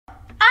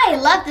I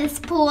love this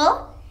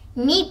pool.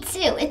 Me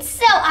too. It's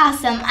so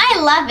awesome. I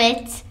love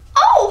it.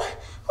 Oh,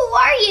 who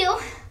are you?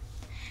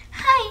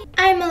 Hi,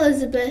 I'm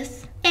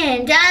Elizabeth.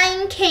 And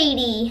I'm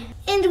Katie.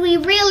 And we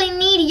really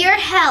need your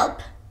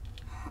help.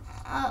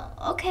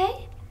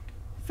 Okay.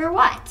 For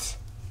what?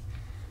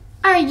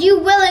 Are you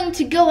willing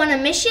to go on a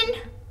mission?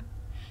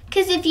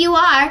 Because if you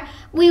are,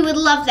 we would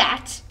love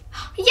that.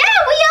 Yeah,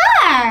 we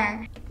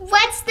are!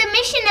 What's the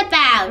mission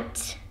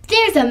about?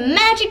 There's a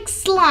magic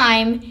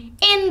slime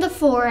in the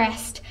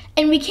forest.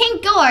 And we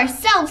can't go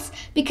ourselves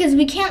because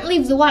we can't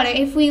leave the water.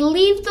 If we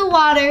leave the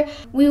water,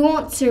 we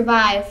won't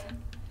survive.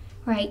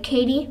 Right,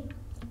 Katie?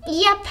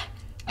 Yep.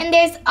 And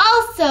there's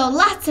also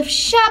lots of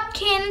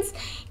Shopkins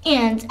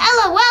and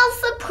LOL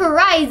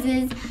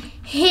surprises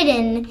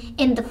hidden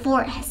in the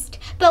forest.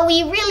 But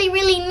we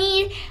really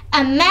need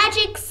a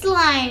magic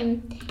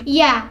slime.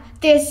 Yeah,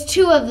 there's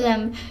 2 of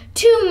them.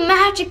 2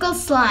 magical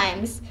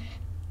slimes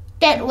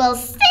that will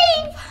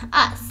save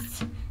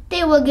us.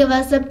 They will give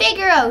us a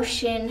bigger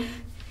ocean.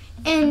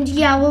 And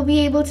yeah, we'll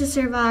be able to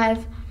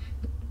survive.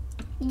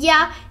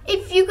 Yeah,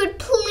 if you could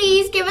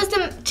please give us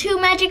 2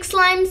 magic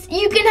slimes,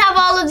 you can have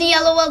all of the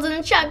LOLs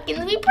and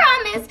Shopkins, we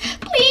promise.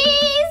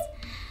 Please.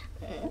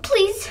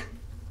 Please.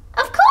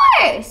 Of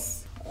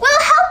course. We'll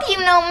help you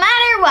no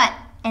matter what.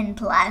 And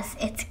plus,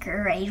 it's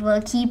great.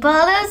 We'll keep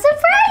all those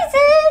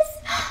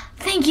surprises.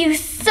 Thank you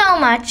so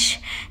much.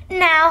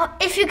 Now,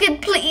 if you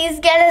could please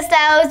get us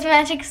those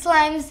magic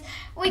slimes.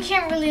 We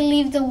can't really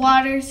leave the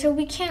water, so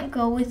we can't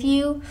go with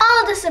you.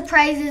 All the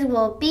surprises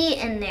will be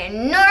in their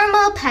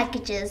normal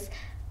packages.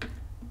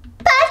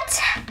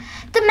 But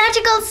the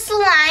magical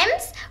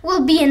slimes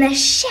will be in a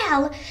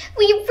shell.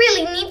 We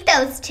really need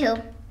those 2.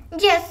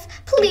 Yes,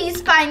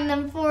 please find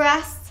them for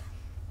us.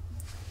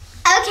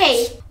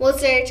 Okay, we'll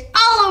search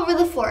all over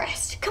the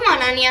forest. Come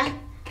on, Anya.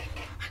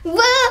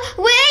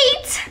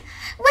 Wait!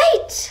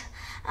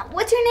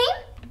 What's your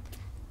name?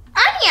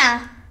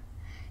 Anya.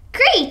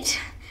 Great.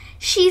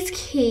 She's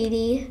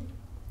Katie.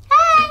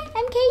 Hi,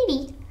 I'm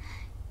Katie.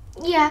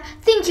 Yeah,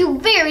 thank you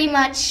very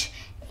much.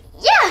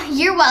 Yeah,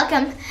 you're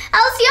welcome.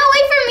 Elsa,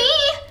 wait for me.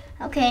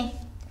 Okay.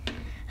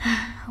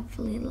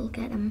 Hopefully it'll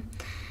get him.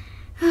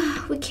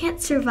 We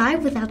can't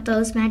survive without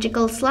those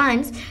magical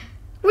slimes.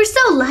 We're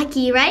so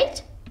lucky,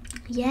 right?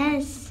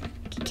 Yes.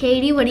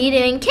 Katie, what are you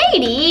doing?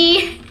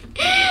 Katie!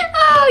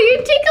 Oh,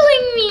 you're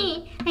tickling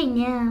me. I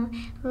know.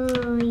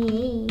 Oh,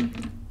 yay.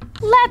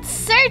 Let's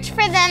search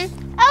for them.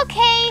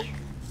 Okay.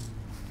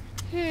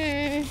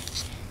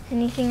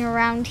 Anything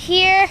around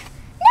here?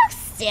 No,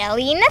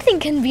 silly. Nothing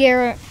can be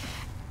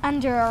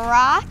under a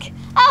rock.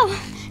 Oh,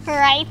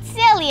 right.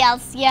 Silly,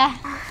 Elsa. I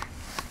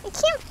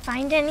can't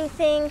find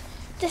anything.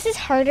 This is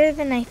harder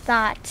than I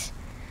thought.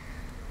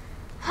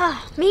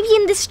 Maybe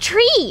in this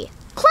tree.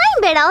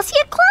 Climb it, Elsa.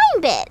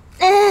 Climb it.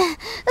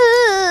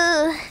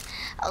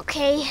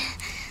 Okay.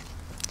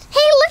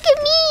 Hey, look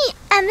at me.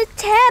 I'm the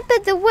top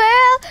of the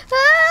world.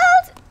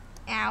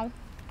 Ow.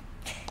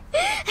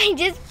 I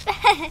just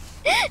fell.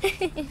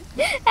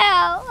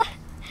 Ow.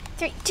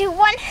 3, 2,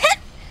 1.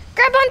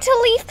 Grab onto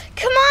a leaf.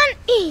 Come on.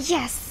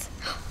 Yes.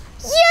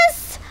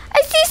 Yes.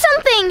 I see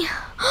something.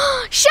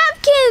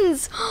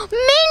 Shopkins.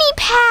 Mini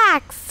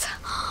packs.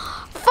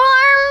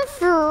 Farm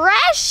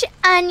fresh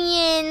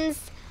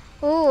onions.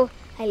 Ooh,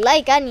 I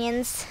like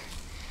onions.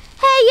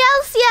 Hey,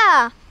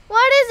 Elsa.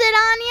 What is it,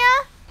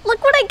 Anya?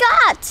 Look what I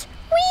got.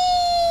 Whee!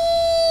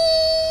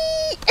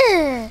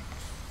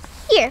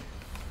 Here.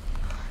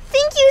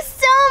 Thank you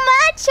so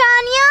much,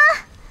 Anya.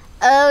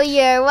 Oh,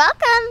 you're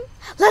welcome.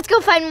 Let's go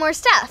find more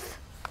stuff.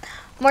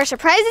 More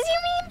surprises, you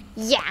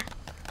mean? Yeah.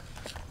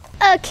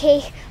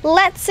 Okay,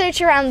 let's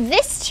search around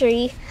this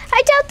tree.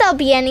 I doubt there'll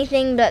be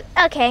anything, but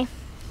okay.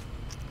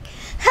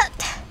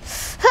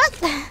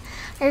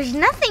 There's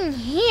nothing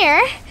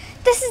here.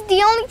 This is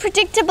the only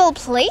predictable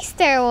place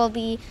there will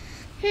be.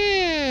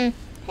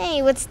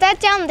 Hey, what's that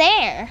down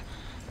there?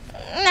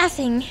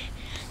 Nothing.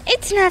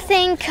 It's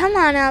nothing. Come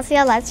on,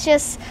 Elsa, let's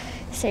just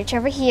search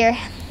over here.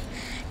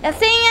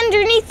 Nothing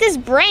underneath this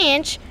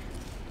branch.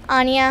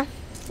 Anya,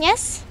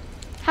 yes?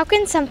 How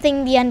can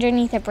something be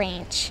underneath a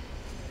branch?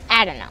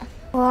 I don't know.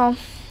 Well,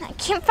 I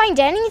can't find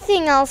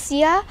anything,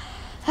 Elsa.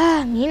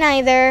 Me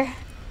neither.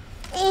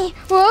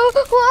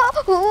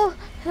 Whoa.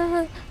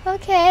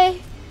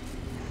 Okay.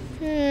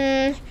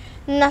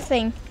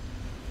 Nothing.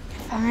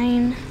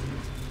 Fine.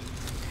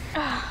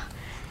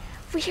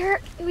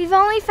 We've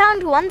only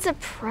found one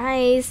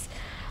surprise.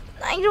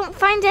 I don't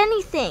find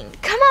anything.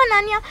 Come on,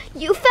 Anya.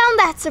 You found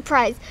that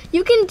surprise.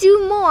 You can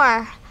do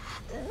more.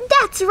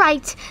 That's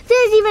right.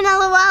 There's even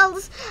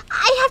LOLs.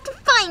 I have to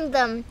find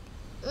them.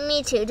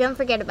 Me too. Don't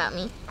forget about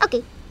me.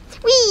 Okay.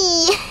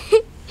 Whee!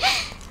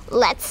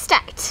 Let's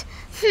start.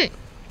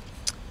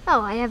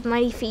 Oh, I have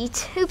muddy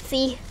feet.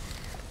 Oopsie.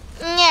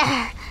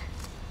 Yeah.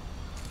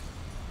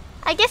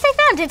 I guess I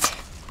found it.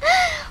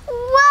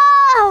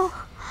 Wow!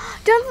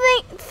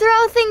 Don't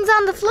throw things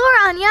on the floor,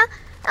 Anya.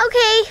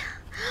 Okay.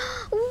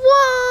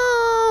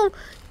 Whoa!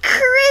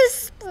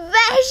 Crisp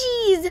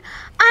veggies!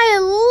 I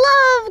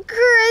love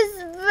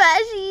crisp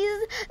veggies.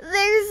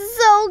 They're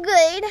so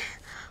good.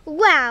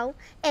 Wow,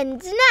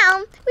 and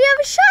now we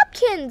have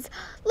Shopkins.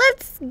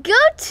 Let's go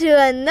to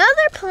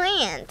another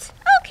plant.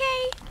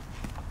 Okay.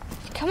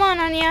 Come on,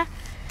 Anya.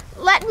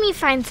 Let me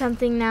find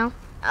something now.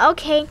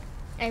 Okay.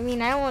 I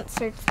mean, I won't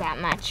search that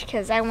much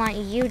because I want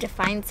you to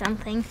find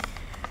something.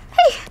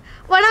 Hey,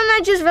 why don't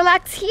I just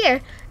relax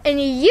here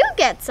and you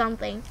get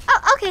something?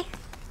 Oh, okay.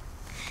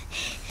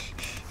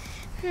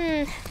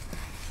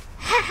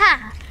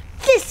 Haha.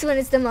 This one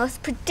is the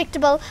most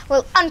predictable,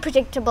 well,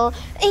 unpredictable.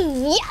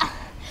 Yeah.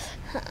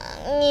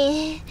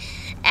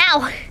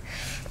 Ow.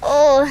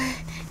 Oh,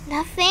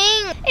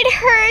 nothing. It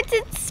hurts.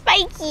 It's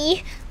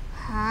spiky.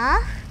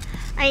 Huh?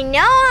 I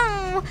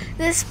know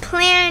this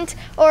plant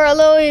or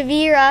aloe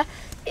vera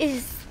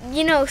is,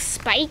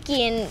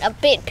 spiky and a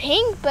bit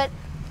pink, but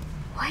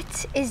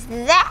what is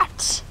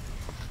that?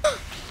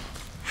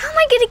 How am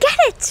I gonna get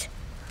it?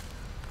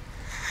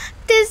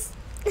 This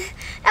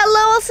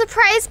LOL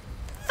surprise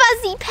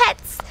fuzzy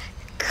pets.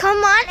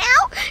 Come on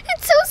out.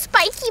 It's so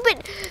spiky,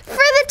 but for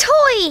the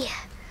toy.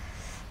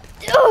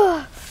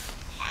 Ugh.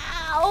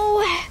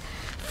 Ow.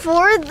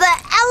 For the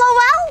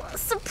LOL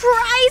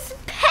surprise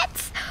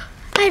pets.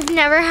 I've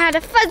never had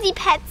a fuzzy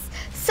pets,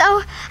 so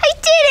I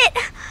did it.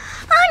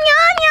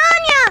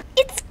 Anya.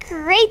 It's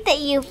great that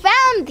you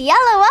found the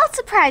LOL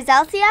surprise,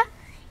 Elsa.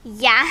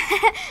 Yeah,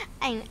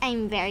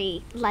 I'm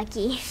very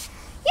lucky.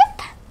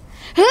 Yep.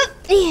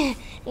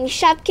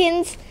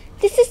 Shopkins,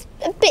 this is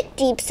a bit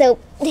deep, so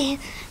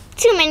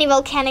too many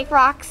volcanic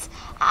rocks.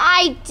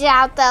 I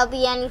doubt there'll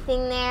be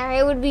anything there.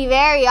 It would be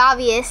very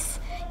obvious.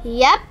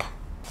 Yep.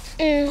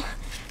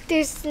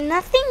 There's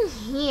nothing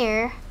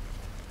here.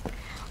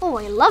 Oh,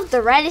 I love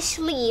the reddish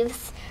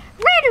leaves.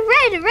 Red.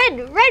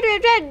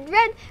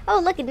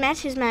 Oh, look, it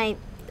matches my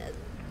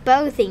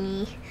bow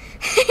thingy.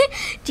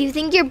 Do you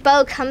think your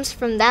bow comes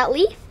from that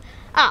leaf?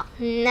 Oh,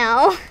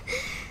 no.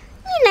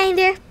 Me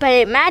neither, but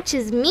it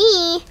matches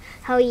me.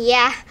 Oh,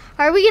 yeah.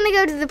 Are we going to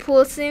go to the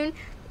pool soon?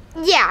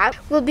 Yeah,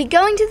 we'll be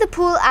going to the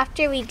pool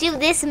after we do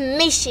this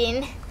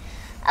mission.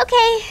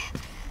 Okay.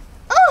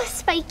 Oh,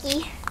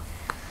 spiky.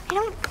 I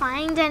don't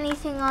find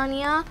anything,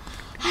 Anya.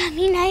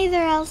 Me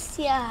neither,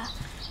 Elsa.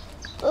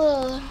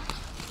 Ugh.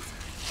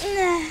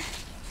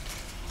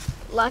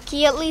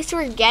 Lucky, at least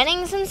we're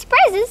getting some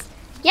surprises.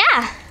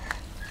 Yeah.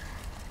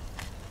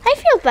 I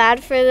feel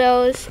bad for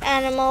those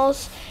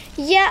animals.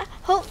 Yeah,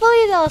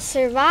 hopefully they'll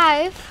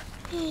survive.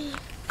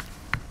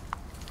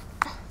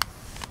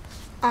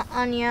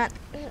 Anya.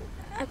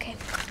 Okay.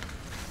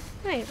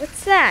 Wait,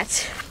 what's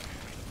that?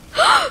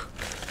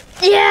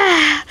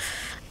 Yeah.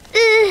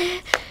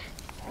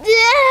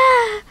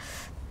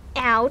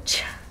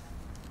 Ouch.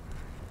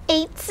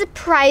 8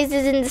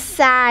 surprises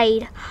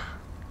inside.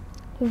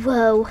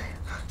 Whoa.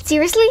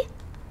 Seriously?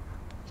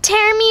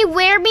 Tear me,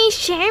 wear me,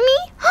 share me?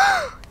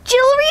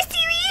 Jewelry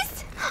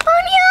series?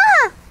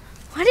 Anya!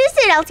 What is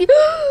it, Elsie?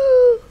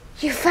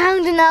 You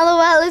found an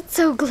LOL. It's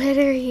so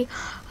glittery.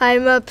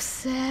 I'm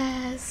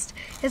obsessed.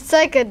 It's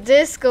like a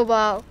disco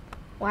ball.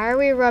 Why are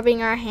we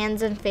rubbing our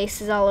hands and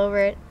faces all over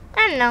it?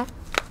 I don't know.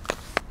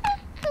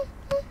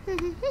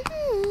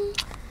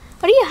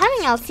 What are you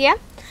humming, Elsia?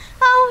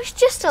 Oh, it's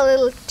just a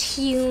little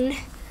tune.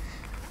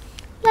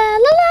 La la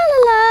la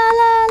la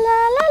la la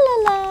la la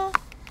la.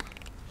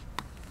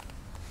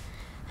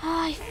 Oh,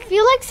 I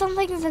feel like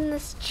something's in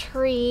this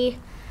tree.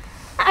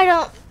 I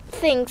don't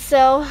think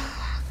so.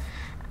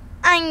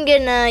 I'm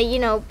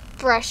gonna,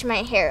 brush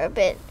my hair a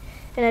bit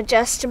and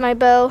adjust to my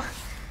bow.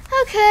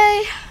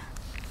 Okay.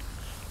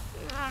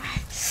 I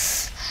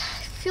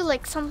feel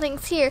like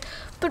something's here,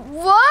 but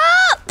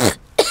what?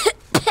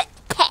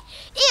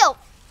 Ew.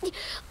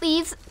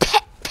 Leaves.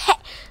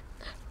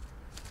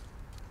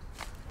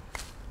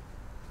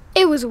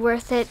 It was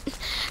worth it.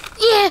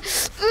 Yeah.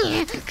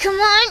 Come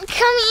on,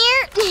 come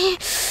here.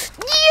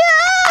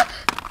 Yeah.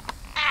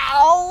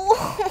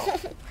 Ow.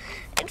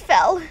 It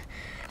fell.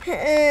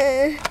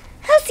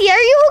 Elsie,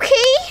 are you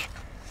okay?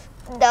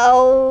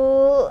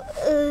 No.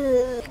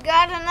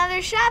 Got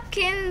another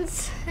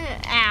Shopkins.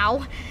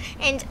 Ow.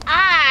 And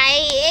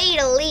I ate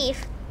a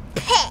leaf.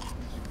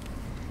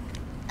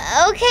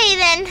 Okay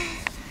then.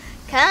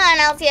 Come on,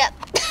 Elsie.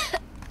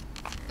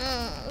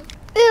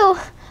 Ew.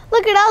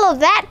 Look at all of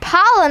that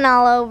pollen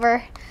all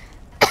over.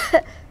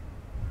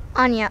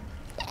 Anya.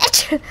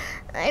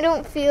 I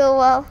don't feel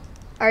well.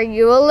 Are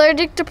you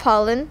allergic to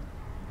pollen?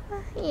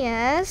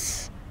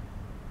 Yes.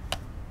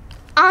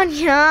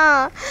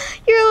 Anya,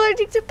 you're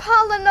allergic to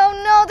pollen. Oh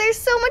no, there's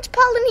so much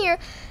pollen here.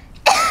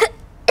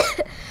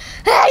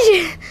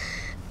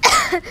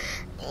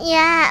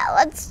 Yeah,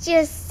 let's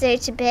just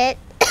search a bit.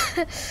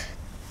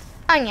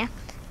 Anya,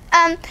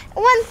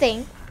 one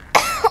thing.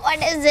 What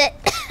is it?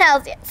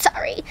 Elsie,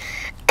 sorry.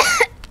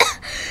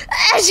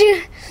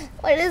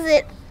 What is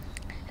it?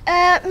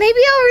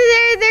 Maybe over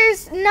there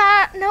there's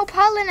no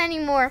pollen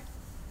anymore.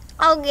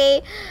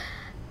 Okay.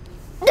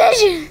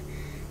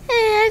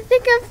 I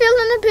think I'm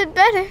feeling a bit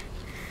better.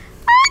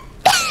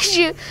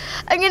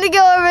 I'm gonna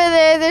go over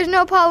there. There's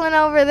no pollen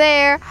over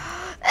there.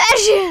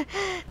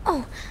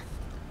 Oh,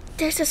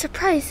 there's a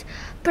surprise.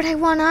 But I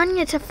want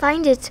Anya to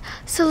find it,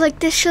 so like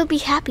this she'll be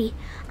happy.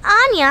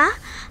 Anya,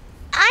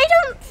 I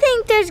don't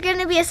think there's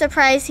gonna be a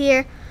surprise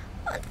here.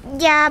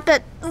 Yeah,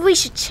 but we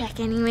should check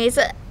anyways.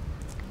 Elsa,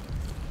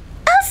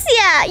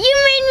 you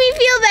made me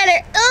feel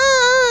better.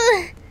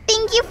 Oh,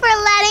 thank you for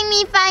letting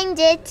me find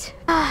it.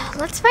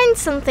 Let's find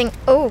something.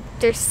 Oh,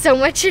 there's so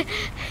much.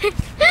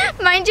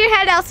 Mind your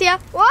head, Elsa.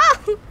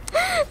 Whoa.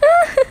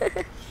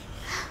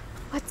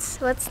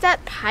 What's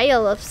that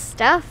pile of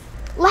stuff?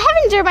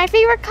 Lavender, my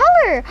favorite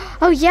color.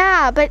 Oh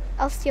yeah, but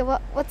Elsa,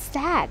 what's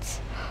that?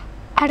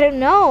 I don't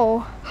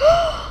know.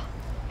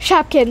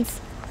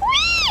 Shopkins.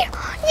 Whee!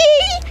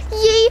 Yay!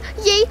 Yay!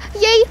 Yay!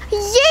 Yay!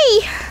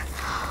 Yay!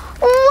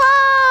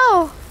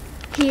 Whoa!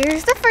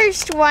 Here's the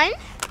first one.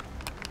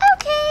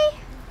 Okay.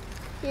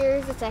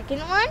 Here's the second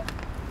one.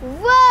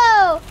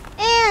 Whoa!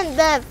 And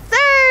the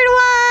third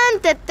one.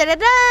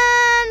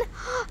 Da-da-da-dun!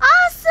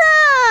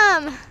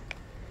 Awesome!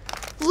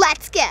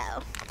 Let's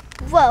go.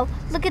 Whoa,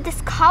 look at this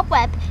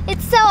cobweb.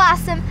 It's so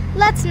awesome.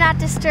 Let's not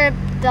disturb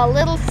the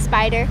little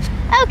spider.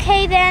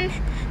 Okay then.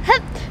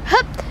 Hup,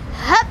 hup,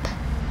 hup,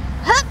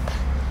 hup.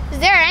 Is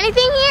there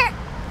anything here?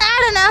 I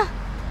don't know.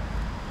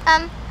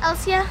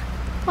 Elsa?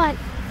 What?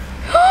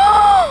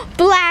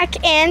 Black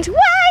and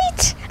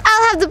white.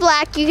 I'll have the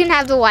black. You can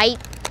have the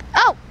white.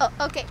 Oh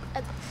okay.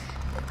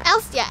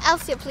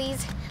 Elsa,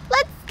 please.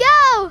 Let's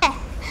go.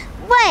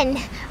 1,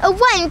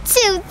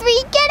 2,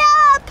 3, get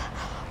up.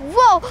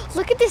 Whoa,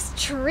 look at this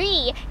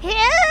tree.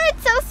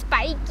 It's so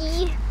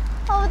spiky.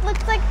 Oh, it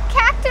looks like a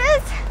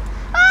cactus.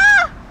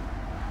 Ah!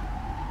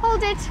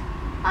 Hold it.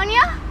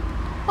 Anya?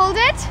 Hold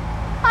it.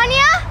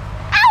 Anya?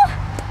 Ow!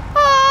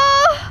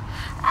 Oh!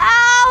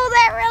 Ow,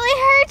 that really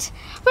hurt.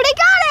 But I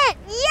got it.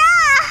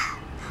 Yeah!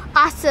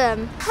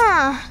 Awesome.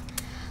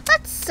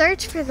 Let's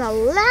search for the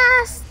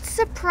last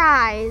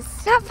surprise.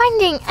 Not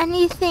finding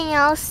anything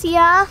else,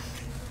 yeah?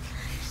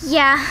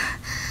 Yeah.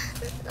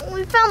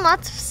 We found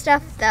lots of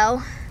stuff,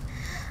 though.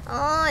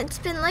 Oh, it's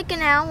been like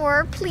an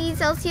hour. Please,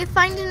 Elsa,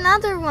 find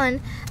another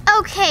one.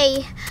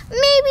 Okay,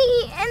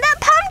 maybe in that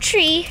palm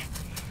tree.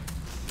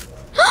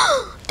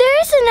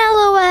 There's an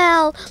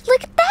LOL.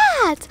 Look at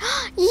that.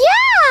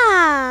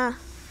 Yeah.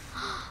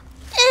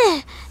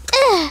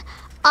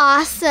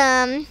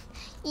 Awesome.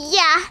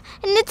 Yeah,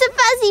 and it's a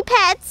Fuzzy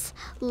Pets.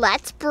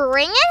 Let's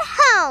bring it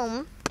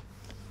home.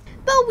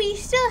 But we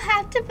still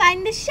have to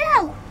find the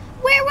shell.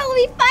 Where will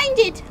we find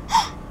it?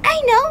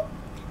 I know.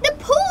 The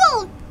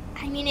pool.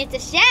 I mean, it's a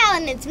shell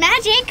and it's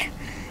magic.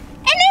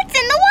 And it's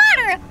in the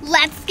water.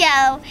 Let's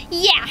go.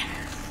 Yeah.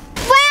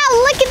 Wow,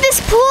 look at this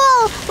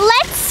pool.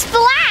 Let's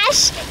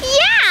splash.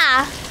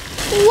 Yeah.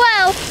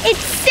 Whoa,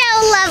 it's so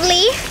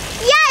lovely.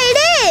 Yeah, it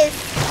is.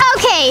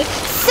 Okay,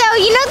 so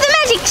you know the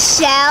magic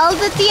shell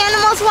that the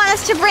animals want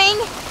us to bring?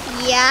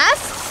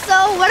 Yes.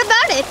 So what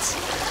about it?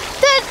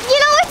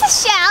 It's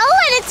a shell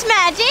and it's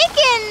magic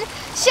and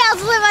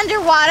shells live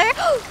underwater.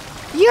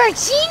 You're a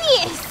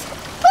genius.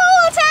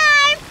 Pool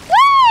time.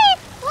 Whee!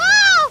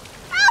 Whoa!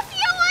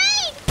 Elsa,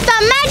 wait! The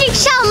magic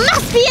shell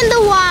must be in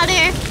the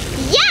water.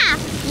 Yeah,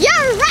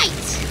 you're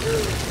right.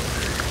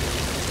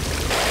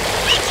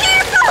 Be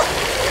careful!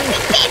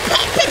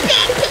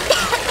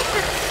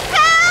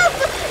 Help!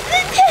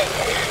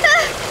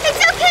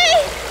 It's okay.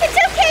 It's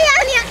okay,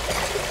 Anya.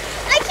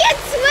 I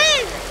can't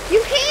swim.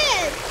 You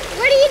can.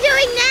 What are you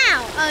doing now?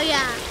 Oh,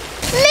 yeah.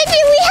 Maybe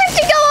we have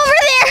to go over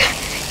there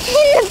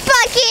in the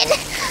bucket.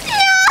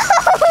 No!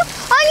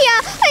 Anya,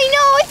 I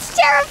know, it's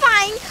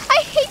terrifying.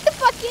 I hate the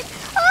bucket.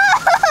 Oh,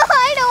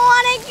 I don't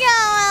want to go,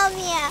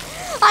 Anya.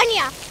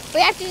 Anya, we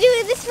have to do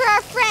this for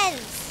our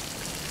friends.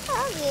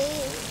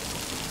 Okay.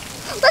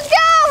 Let's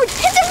go!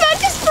 It's about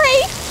to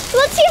spray.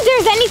 Let's see if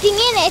there's anything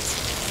in it.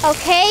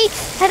 Okay,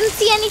 I don't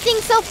see anything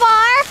so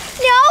far.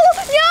 No!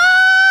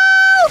 No!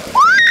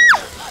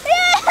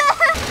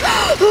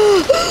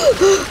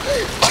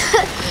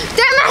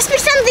 There must be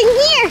something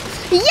here.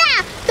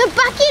 Yeah, the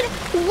bucket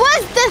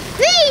was the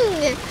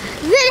thing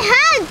that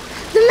had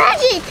the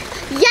magic.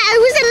 Yeah, it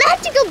was a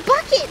magical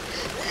bucket.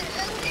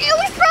 It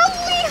was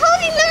probably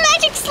holding the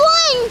magic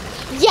slime.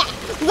 Yeah,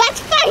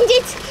 let's find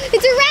it.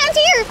 It's around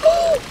here.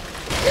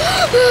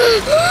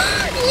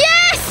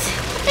 Yes,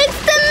 it's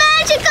the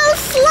magical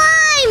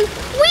slime.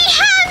 We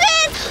have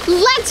it.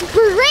 Let's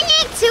bring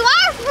it to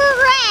our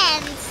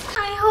friends.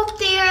 I hope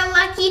they are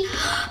lucky.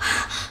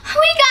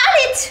 We got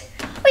it.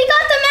 We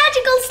got the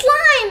magical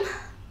slime.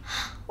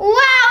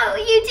 Wow,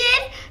 you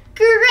did?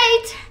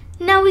 Great.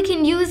 Now we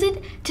can use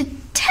it to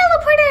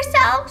teleport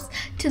ourselves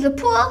to the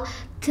pool,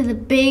 to the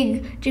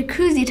big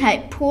jacuzzi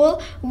type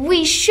pool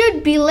we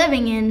should be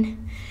living in.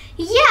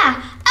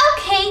 Yeah,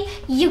 okay,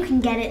 you can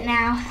get it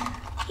now.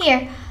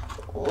 Here,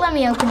 let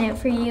me open it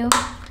for you.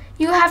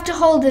 You have to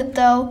hold it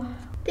though.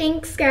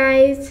 Thanks,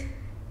 guys.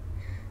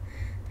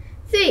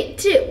 3,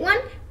 2, 1.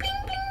 Bling, bling,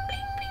 bling,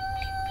 bling, bling,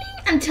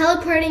 bling. I'm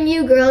teleporting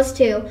you girls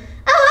too.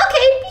 Oh,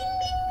 okay. Bling,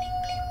 bling,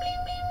 bling,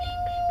 bling,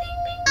 bling, bling, bling,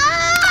 bling, bling.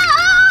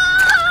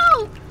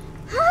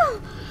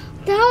 Oh!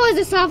 That was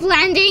a soft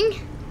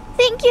landing.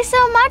 Thank you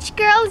so much,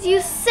 girls.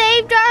 You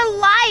saved our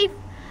life.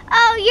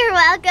 Oh, you're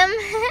welcome.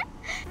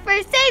 For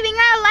saving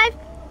our life,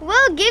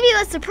 we'll give you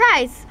a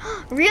surprise.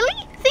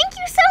 Really? Thank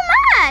you so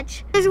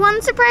much. There's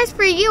one surprise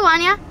for you,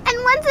 Anya,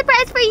 and one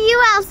surprise for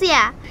you,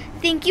 Elsa.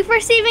 Thank you for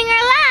saving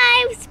our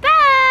lives.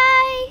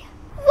 Bye.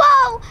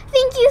 Whoa,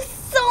 thank you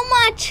so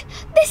much.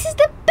 This is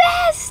the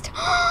best.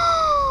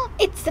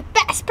 It's the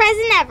best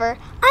present ever.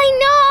 I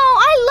know,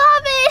 I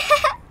love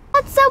it.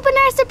 Let's open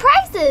our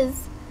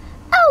surprises.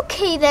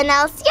 Okay then,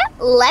 Elsa,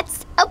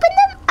 let's open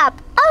them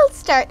up. I'll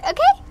start,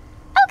 okay?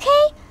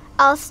 Okay,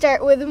 I'll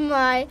start with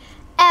my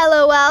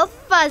LOL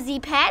Fuzzy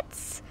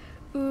Pets.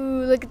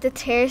 Ooh, look at the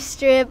tear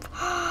strip.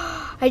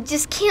 I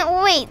just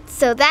can't wait.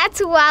 So that's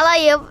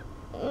why I'll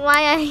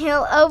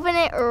open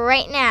it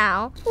right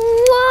now.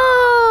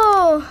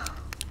 Whoa!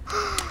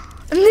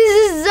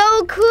 This is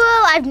so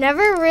cool. I've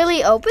never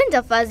really opened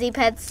a Fuzzy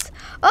Pets.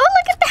 Oh,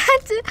 look at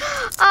that.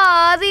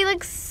 Aw, they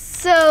look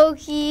so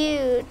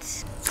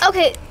cute.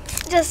 Okay,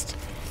 just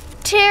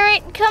tear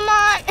it. Come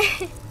on.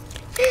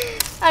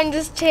 I'm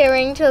just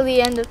tearing till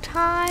the end of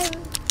time.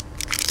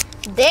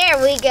 There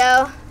we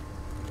go.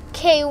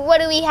 Okay, what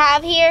do we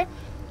have here?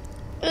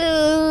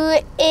 Ooh,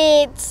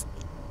 it's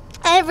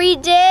every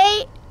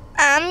day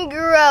I'm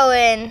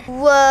growing.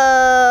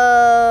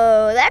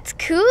 Whoa, that's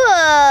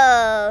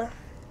cool.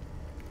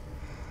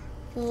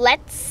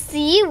 Let's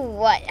see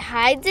what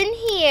hides in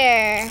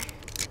here.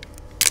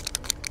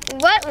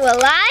 What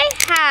will I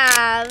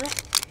have?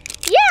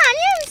 Yeah,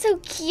 I'm so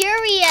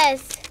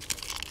curious.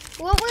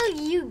 What will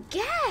you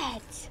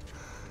get?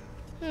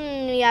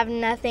 We have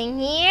nothing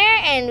here,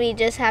 and we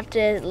just have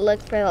to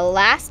look for the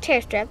last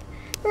tear strip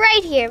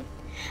right here.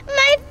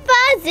 My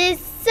fuzz is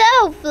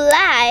so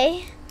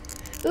fly.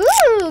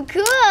 Ooh,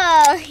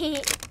 cool.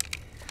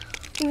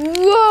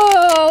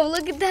 Whoa,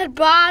 look at that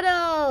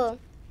bottle.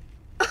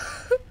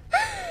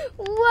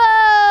 Whoa,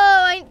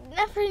 I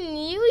never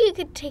knew you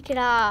could take it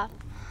off.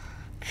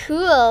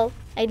 Cool,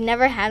 I'd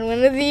never had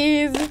one of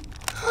these.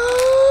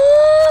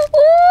 Whoa!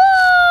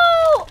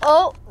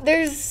 Oh,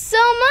 there's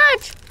so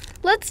much.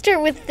 Let's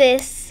start with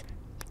this.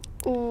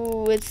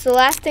 Ooh, it's the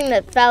last thing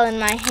that fell in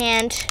my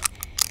hand.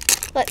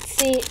 Let's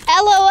see.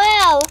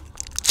 LOL.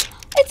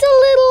 It's a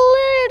little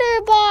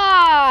litter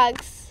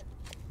box.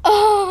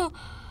 Oh,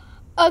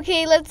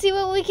 okay, let's see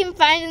what we can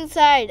find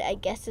inside. I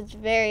guess it's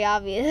very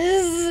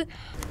obvious.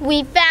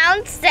 We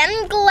found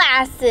some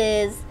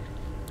glasses.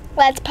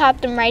 Let's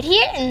pop them right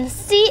here and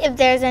see if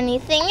there's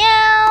anything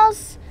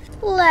else.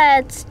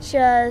 Let's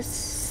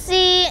just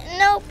see.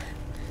 Nope,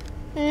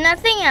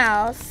 nothing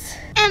else.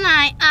 Am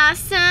I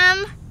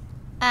awesome?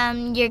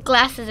 Your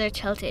glasses are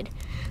tilted.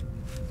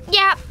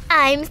 Yeah,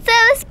 I'm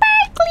so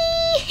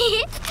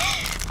sparkly.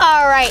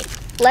 All right,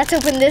 let's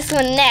open this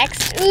one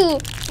next. Ooh,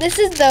 this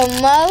is the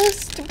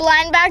most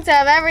blind bags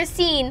I've ever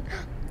seen.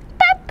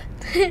 Pop.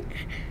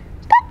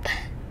 Pop.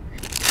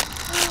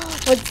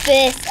 What's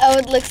this? Oh,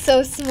 it looks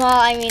so small.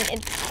 I mean,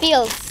 it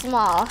feels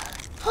small.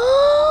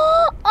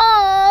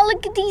 Oh,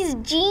 look at these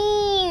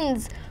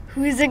jeans.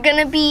 Who's it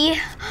gonna be?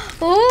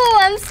 Oh,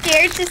 I'm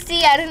scared to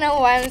see. I don't know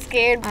why I'm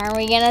scared. Are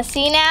we gonna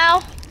see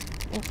now?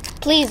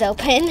 Please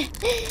open.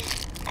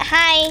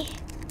 Hi.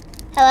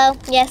 Hello.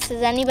 Yes,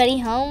 is anybody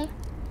home?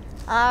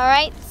 All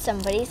right,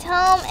 somebody's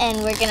home,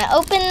 and we're gonna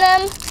open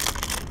them.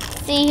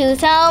 See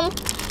who's home.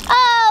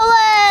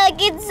 Oh,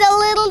 look, it's a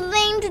little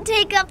thing to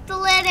take up the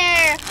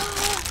litter.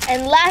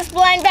 And last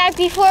blind bag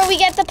before we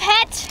get the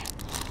pet.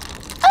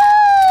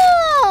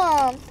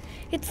 Oh,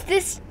 it's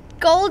this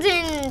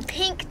golden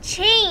pink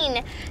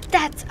chain.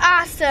 That's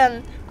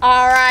awesome.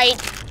 All right,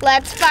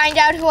 let's find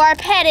out who our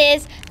pet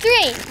is.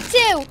 3,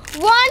 2,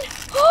 1.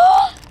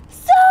 Oh,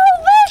 so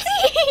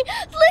fuzzy.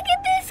 Look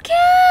at this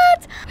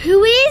cat.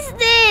 Who is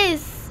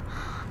this?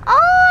 Oh,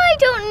 I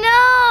don't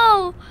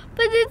know,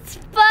 but it's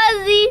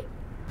fuzzy.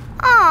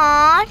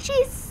 Aw,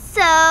 she's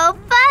so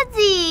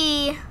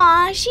fuzzy.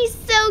 Aw, she's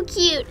so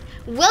cute.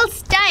 We'll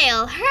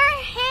style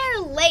her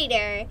hair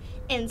later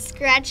and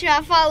scratch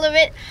off all of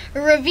it.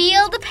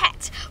 Reveal the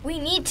pet. We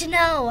need to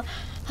know.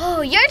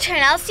 Oh, your turn,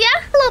 Elsa.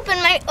 I'll open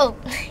my... Oh,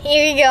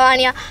 here you go,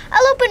 Anya.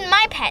 I'll open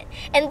my pet,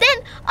 and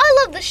then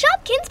all of the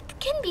Shopkins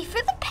can be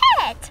for the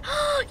pet.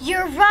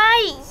 You're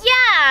right.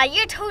 Yeah,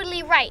 you're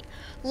totally right.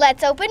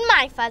 Let's open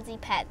my fuzzy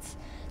pets.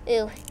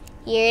 Ooh,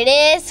 here it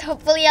is.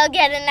 Hopefully I'll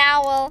get an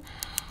owl.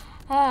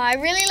 Oh, I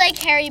really like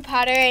Harry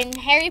Potter, and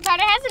Harry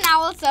Potter has an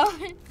owl, so...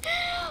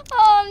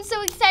 Oh, I'm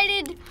so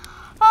excited.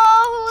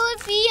 Oh, who will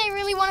it be? I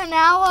really want an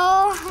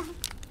owl.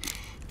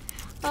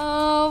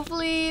 Oh,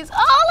 please.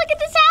 Oh, look at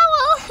this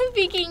owl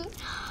peeking.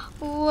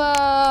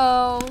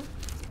 Whoa.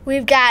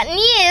 We've got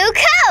new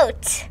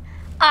coat.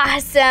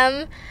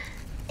 Awesome.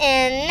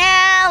 And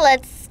now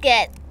let's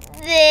get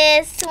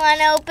this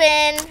one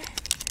open.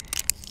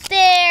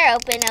 There,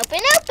 open,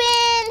 open,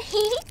 open.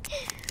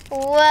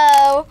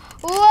 Whoa,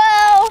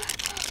 whoa,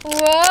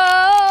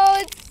 whoa,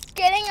 it's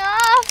getting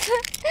off.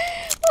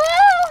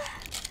 Whoa.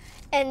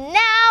 And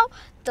now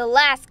the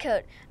last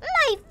coat.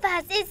 My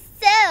fuzz is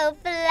so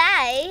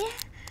fly.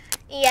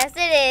 Yes,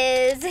 it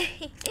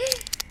is.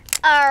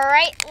 All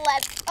right,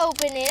 let's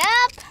open it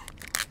up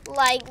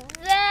like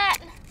that.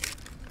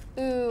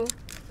 Ooh,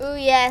 ooh,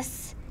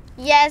 yes.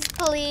 Yes,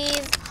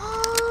 please.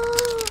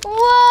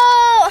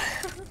 Whoa!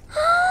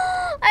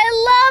 I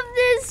love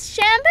this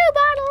shampoo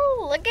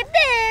bottle. Look at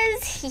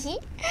this.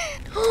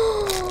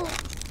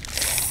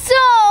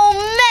 So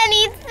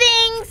many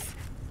things.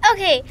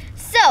 Okay,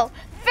 so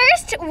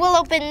first we'll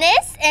open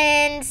this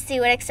and see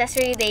what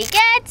accessory they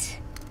get.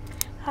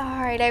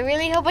 All right, I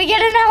really hope I get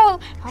an owl.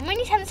 How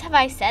many times have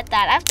I said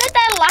that? I've said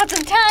that lots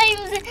of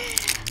times.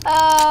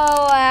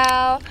 Oh,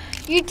 wow.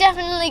 You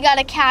definitely got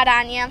a cat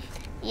on you.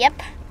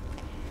 Yep.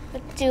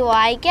 What do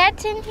I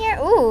get in here?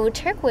 Ooh,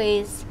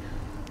 turquoise.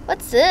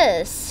 What's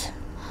this?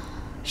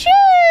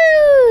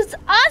 Shoes!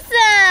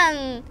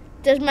 Awesome!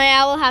 Does my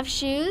owl have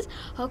shoes?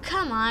 Oh,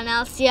 come on,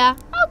 Elsa.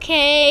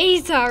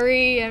 Okay,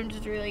 sorry. I'm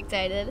just really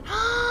excited.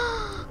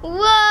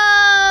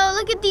 Whoa,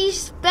 look at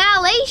these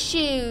ballet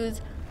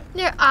shoes.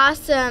 They're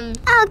awesome.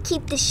 I'll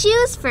keep the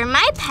shoes for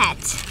my pet.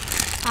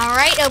 All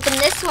right, open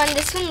this one.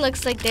 This one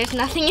looks like there's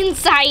nothing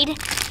inside.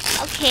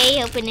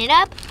 Okay, open it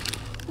up.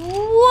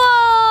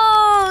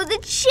 Whoa, the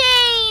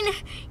chain.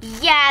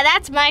 Yeah,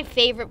 that's my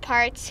favorite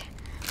part.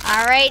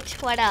 All right,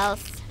 what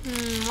else?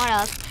 What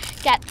else?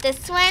 Got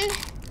this one.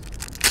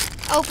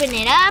 Open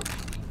it up.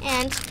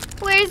 And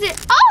where is it?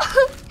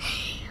 Oh!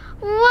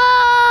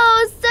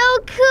 Whoa, so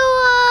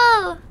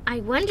cool!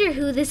 I wonder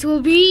who this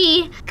will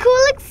be.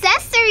 Cool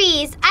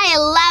accessories. I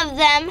love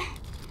them.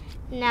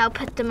 Now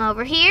put them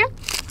over here.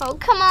 Oh,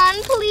 come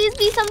on. Please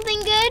be something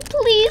good.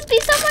 Please be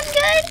someone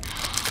good.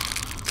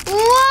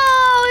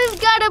 Whoa,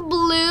 we've got a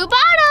blue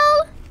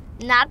bottle.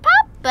 Not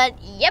pop,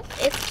 but yep,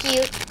 it's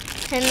cute.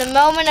 In the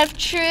moment of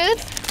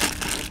truth.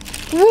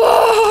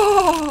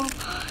 Whoa!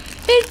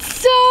 It's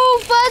so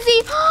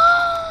fuzzy.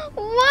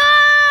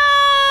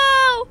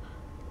 Whoa!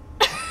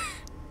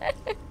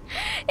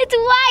 It's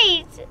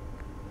white.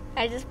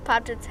 I just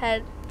popped its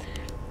head.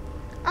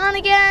 On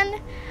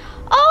again.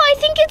 Oh, I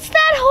think it's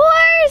that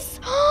horse.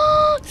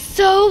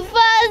 So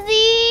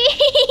fuzzy.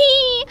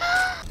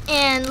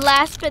 And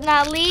last but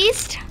not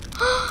least,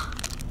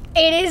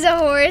 it is a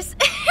horse.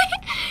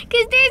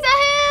 Because there's a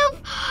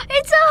hoof.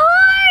 It's a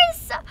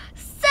horse.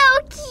 So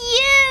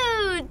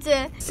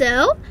cute.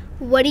 So,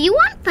 what do you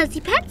want,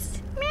 Fuzzy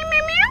Pets? Meow,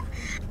 meow, meow.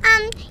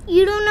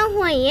 You don't know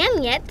who I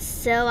am yet,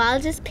 so I'll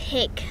just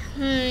pick.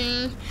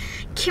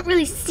 Can't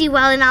really see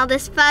well in all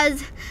this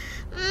fuzz.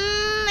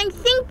 I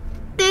think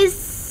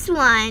this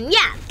one.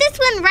 Yeah, this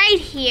one right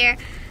here.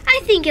 I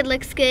think it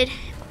looks good.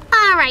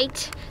 All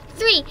right,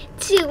 3,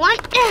 2, 1.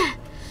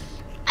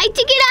 I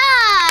took it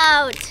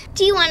out.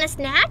 Do you want a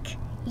snack?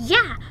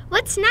 Yeah,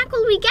 what snack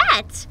will we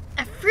get?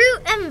 A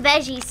fruit and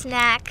veggie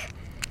snack.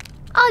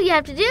 All you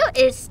have to do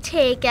is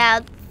take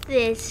out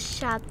this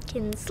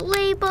Shopkins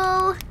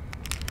label.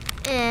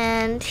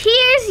 And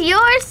here's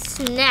your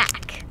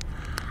snack.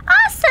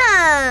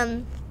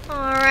 Awesome!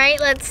 All right,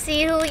 let's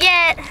see who we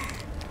get.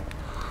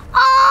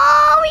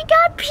 Oh, we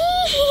got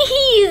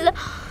peas!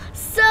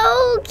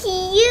 So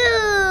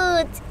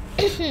cute!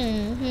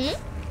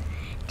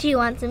 Do you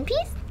want some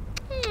peas?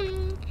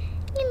 Yum,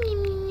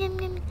 yum, yum,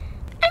 yum.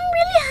 I'm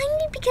really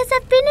hungry because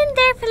I've been in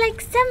there for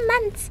like some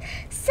months.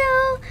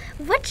 So,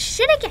 what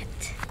should I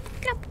get?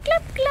 Glub,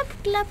 glub, glub,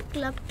 glub,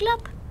 glub,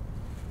 glub.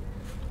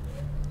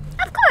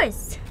 Of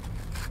course.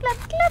 Glub,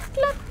 glub,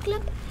 glub,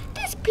 glub.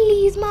 This,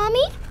 please,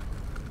 Mommy.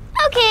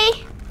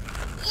 Okay.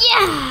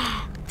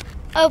 Yeah.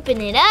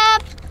 Open it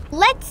up.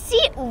 Let's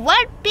see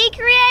what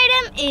bakery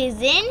item is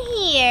in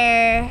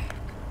here.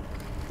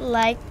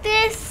 Like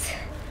this.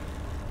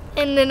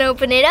 And then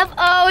open it up.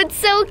 Oh, it's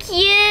so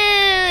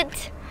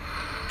cute.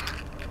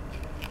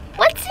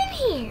 What's in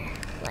here?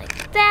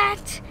 Like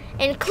that.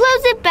 And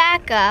close it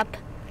back up.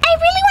 I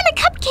really want a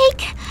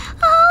cupcake.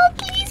 Oh,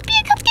 please be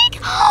a cupcake.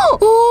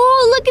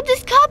 Oh, look at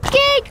this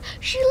cupcake.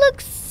 She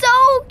looks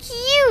so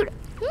cute.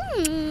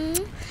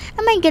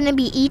 Am I gonna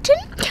be eaten?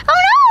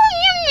 Oh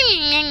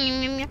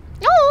no!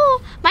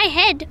 Oh, my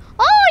head.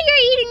 Oh,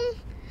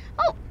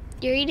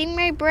 you're eating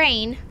my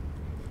brain.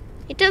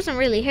 It doesn't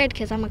really hurt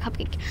because I'm a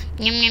cupcake.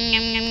 Yum, yum,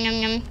 yum, yum,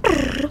 yum,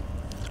 yum.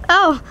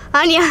 Oh,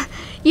 Anya,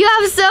 you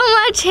have so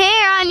much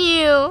hair on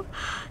you.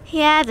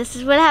 Yeah, this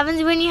is what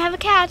happens when you have a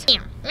cat.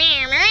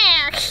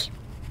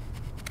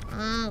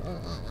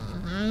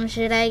 What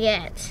should I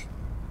get?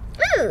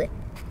 Ooh.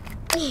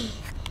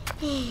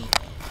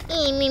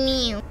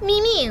 Mew.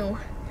 Mew.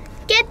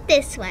 Get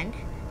this one.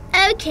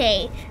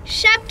 Okay,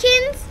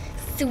 Shopkins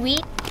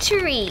Sweet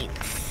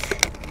Treats.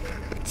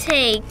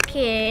 Take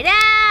it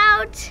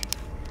out.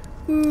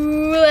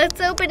 Ooh, let's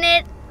open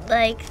it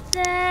like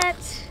that.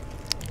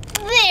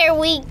 There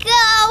we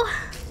go.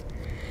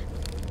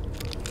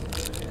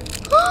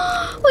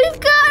 We've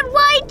got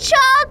white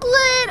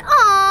chocolate.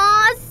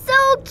 Aw,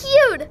 so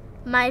cute.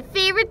 My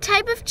favorite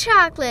type of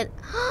chocolate.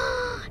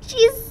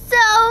 She's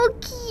so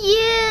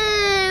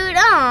cute.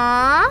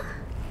 Aw.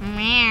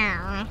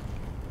 Meow.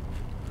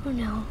 Oh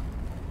no.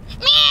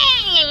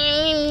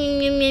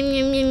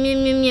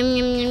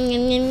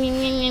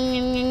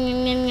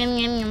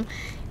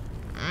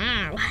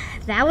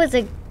 That was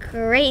a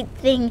great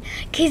thing,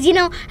 because, you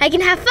know, I can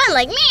have fun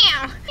like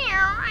meow.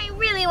 Meow, I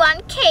really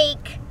want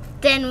cake.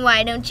 Then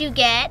why don't you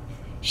get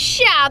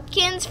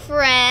Shopkins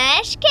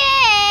fresh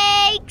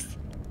cakes.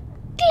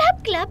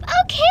 Glub, glub.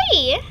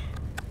 Okay.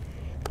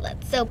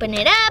 Let's open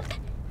it up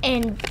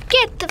and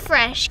get the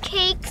fresh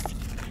cakes.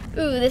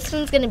 Ooh, this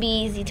one's gonna be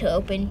easy to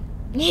open.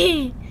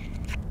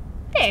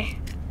 There.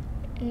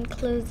 And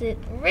close it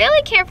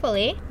really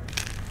carefully.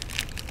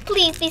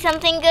 Please be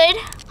something good.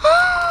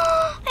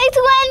 It's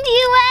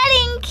Wendy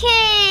wedding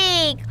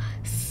cake!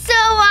 So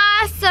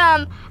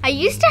awesome! I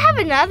used to have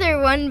another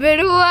one, but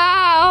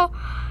wow!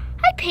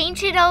 I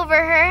painted over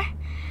her,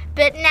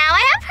 but now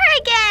I have her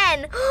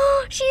again.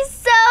 She's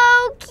so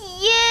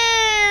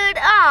cute!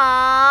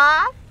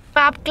 Aww!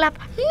 Glop, glop.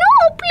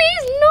 No,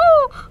 please,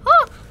 no!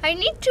 Oh, I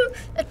need to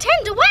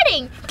attend the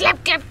wedding. Glop,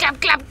 glop, glop,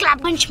 glop,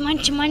 glop. Munch,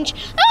 munch, munch.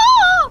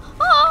 Oh,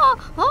 oh,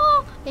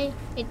 oh.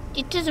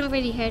 It doesn't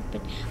really hurt,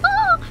 but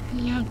oh.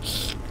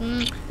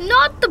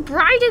 Not the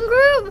bride and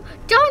groom.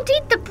 Don't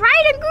eat the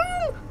bride and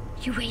groom.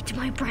 You ate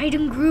my bride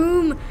and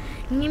groom.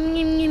 Yum,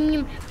 yum, yum,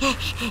 yum.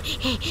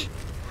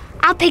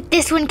 I'll pick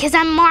this one because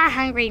I'm more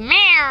hungry.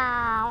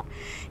 Meow.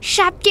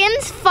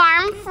 Shopkins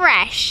Farm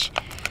Fresh.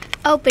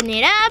 Open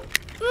it up.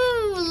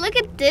 Ooh, look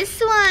at this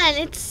one.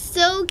 It's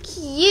so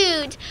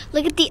cute.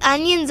 Look at the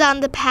onions on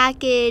the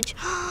package.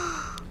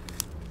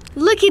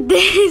 Look at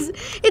this.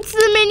 It's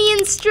the mini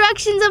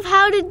instructions of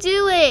how to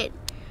do it.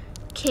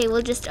 Okay,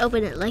 we'll just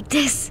open it like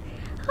this.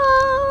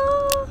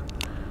 Oh,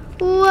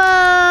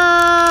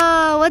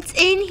 whoa, what's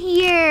in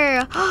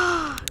here?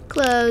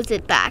 Close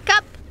it back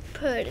up.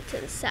 Put it to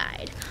the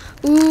side.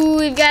 Ooh,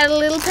 we've got a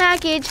little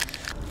package.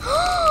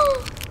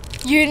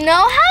 You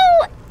know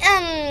how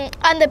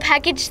on the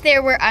package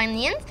there were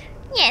onions?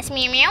 Yes,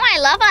 meow meow, I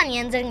love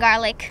onions and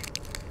garlic.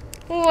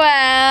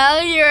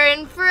 Well, you're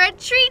in for a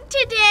treat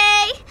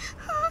today.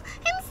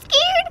 I'm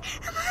scared.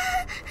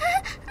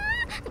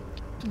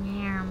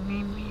 Meow,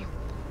 meow, meow.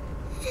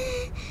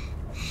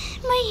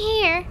 My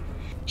hair.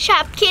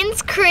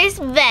 Shopkins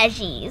Crisp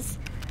Veggies.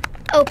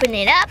 Open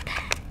it up.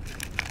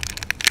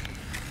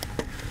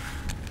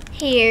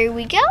 Here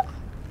we go.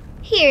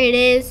 Here it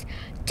is.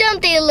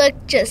 Don't they look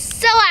just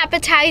so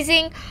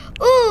appetizing?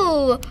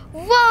 Ooh,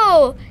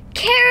 whoa,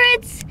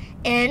 carrots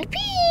and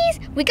peas.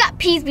 We got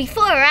peas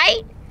before,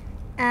 right?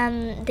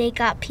 They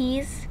got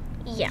peas?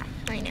 Yeah,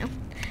 I know.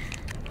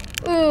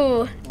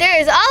 Ooh,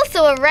 there's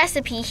also a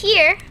recipe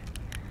here.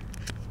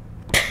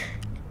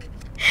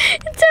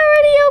 It's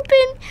already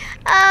open.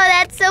 Oh,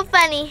 that's so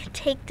funny.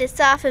 Take this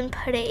off and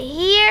put it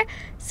here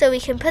so we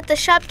can put the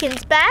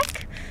Shopkins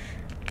back.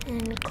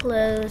 And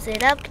close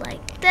it up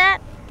like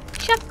that.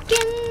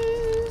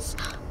 Shopkins.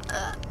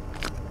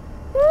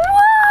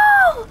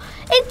 Whoa!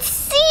 It's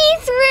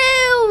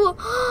see-through!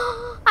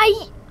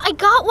 I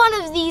got one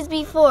of these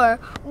before.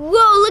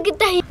 Whoa, look at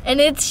that. And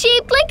it's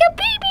shaped like a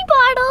baby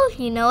bottle.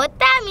 You know what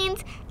that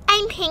means.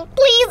 I'm pink,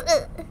 please.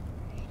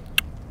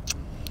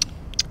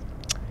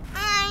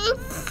 I'm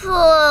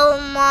full,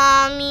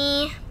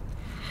 Mommy.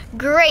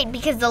 Great,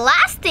 because the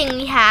last thing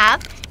we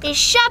have is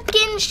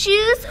Shopkins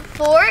shoes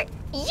for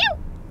you.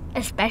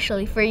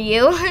 Especially for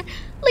you.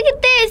 Look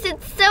at this,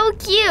 it's so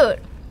cute.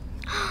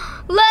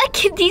 Look,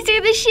 these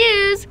are the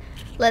shoes.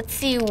 Let's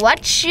see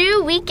what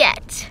shoe we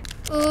get.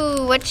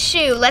 Ooh, what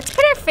shoe? Let's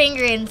put our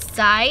finger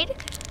inside.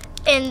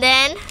 And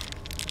then,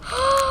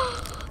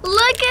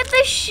 look at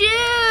the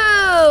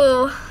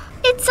shoe.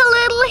 It's a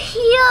little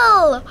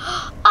heel.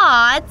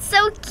 Aw, it's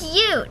so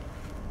cute.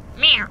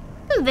 Meow.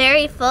 I'm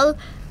very full,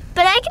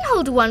 but I can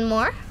hold one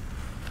more.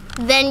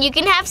 Then you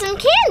can have some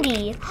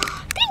candy.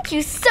 Thank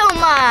you so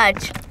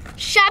much.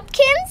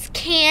 Shopkins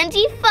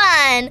Candy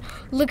Fun.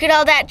 Look at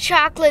all that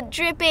chocolate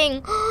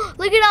dripping.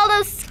 Look at all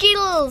those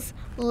Skittles.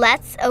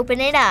 Let's open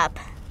it up.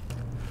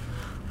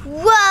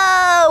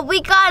 Whoa,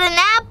 we got an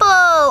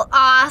apple.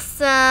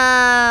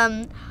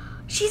 Awesome.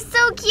 She's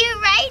so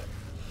cute, right?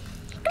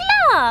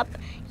 Glop.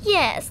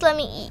 Yes, let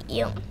me eat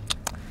you.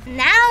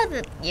 Now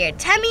that your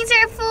tummies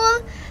are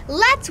full,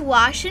 let's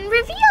wash and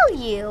reveal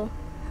you.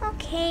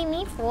 Okay,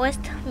 me first.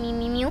 Me,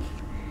 me, me.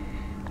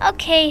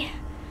 Okay,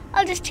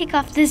 I'll just take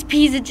off this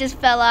piece that just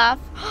fell off.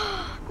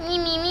 Me,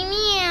 me, me,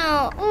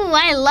 meow. Ooh,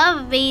 I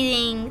love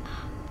bathing.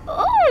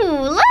 Ooh,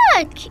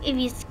 look. If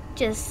you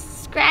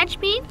just scratch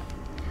me.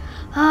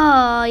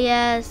 Oh,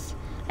 yes.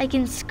 I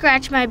can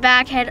scratch my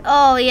back head.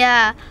 Oh,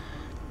 yeah.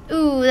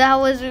 Ooh, that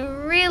was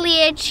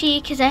really itchy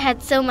because I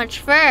had so much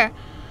fur.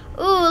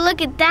 Ooh,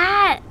 look at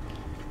that.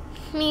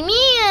 Me,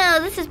 meow.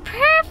 This is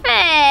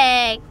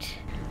perfect.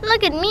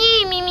 Look at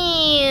me, me,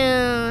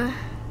 meow.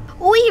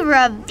 We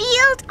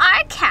revealed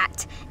our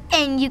cat.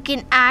 And you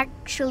can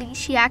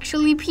she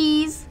actually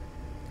pees.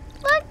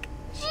 Look,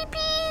 she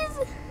pees.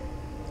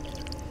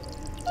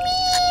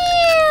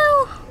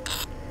 Meow.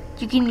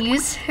 You can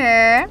use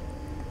her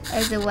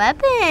as a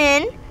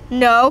weapon.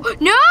 No,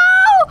 no!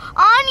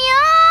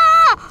 Anya!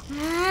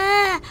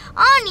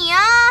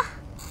 Anya!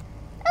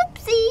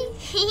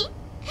 Oopsie.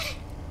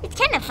 It's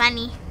kind of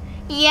funny.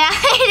 Yeah,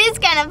 it is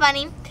kind of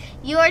funny.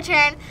 Your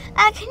turn.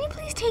 Can you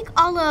please take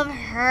all of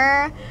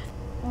her,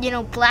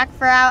 black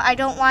fur out? I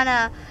don't want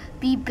to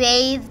be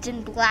bathed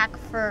in black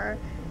fur.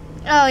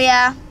 Oh,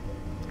 yeah.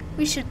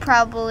 We should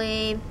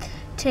probably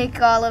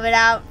take all of it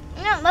out.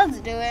 No, let's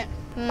do it.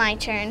 My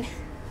turn.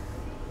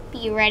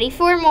 Be ready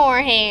for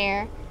more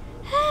hair.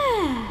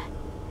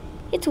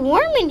 It's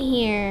warm in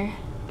here.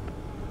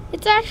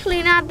 It's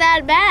actually not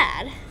that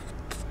bad.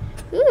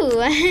 Ooh,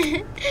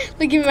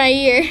 look at my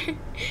ear.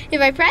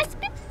 If I press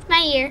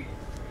my ear.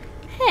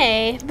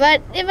 Hey,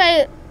 but if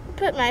I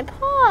put my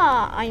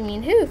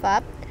hoof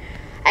up,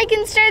 I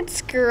can start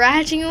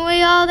scratching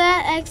away all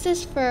that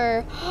excess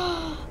fur.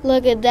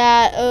 Look at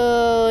that.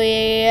 Oh,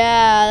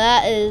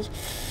 yeah,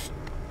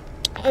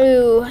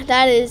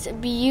 that is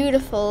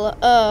beautiful.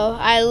 Oh,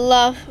 I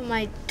love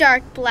my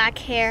dark black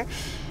hair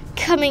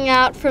coming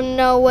out from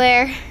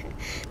nowhere.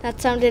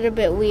 That sounded a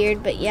bit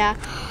weird, but yeah.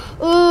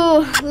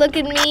 Ooh, look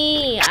at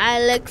me. I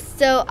look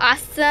so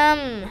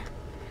awesome.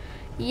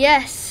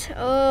 Yes.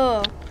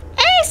 Oh.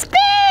 I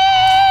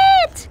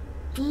spit!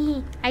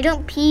 I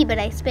don't pee, but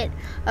I spit.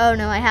 Oh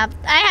no, I have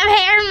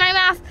hair in my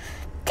mouth.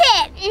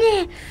 Pit.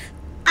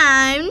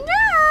 I'm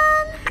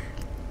done.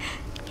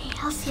 Hey,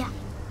 Elsa.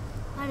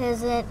 What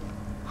is it?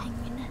 I'm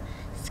gonna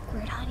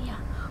squirt on you.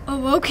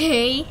 Oh,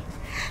 okay.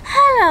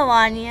 Hello,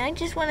 Anya. I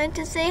just wanted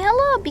to say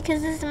hello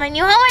because this is my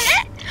new home.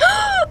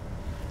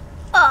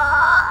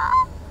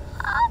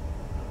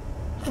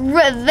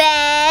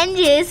 Revenge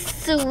is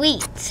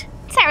sweet.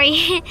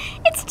 Sorry,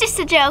 it's just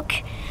a joke.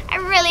 I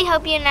really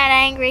hope you're not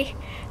angry.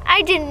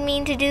 I didn't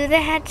mean to do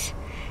that.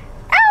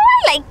 Oh,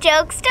 I like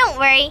jokes, don't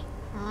worry.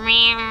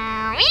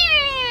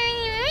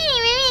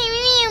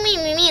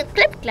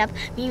 Club, club,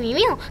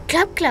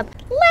 club, club.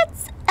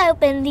 Let's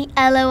open the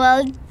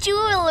LOL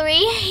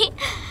jewelry.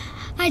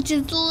 I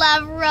just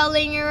love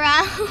rolling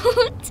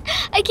around.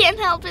 I can't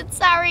help it,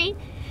 sorry.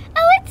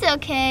 Oh, it's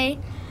okay.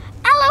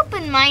 I'll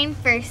open mine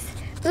first.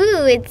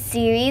 Ooh, it's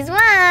series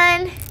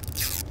 1.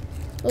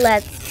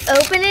 Let's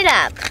open it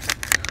up.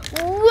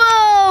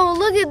 Whoa,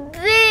 look at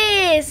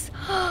this.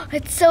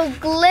 It's so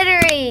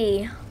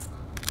glittery.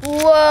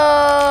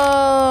 Whoa,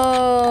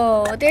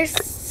 there's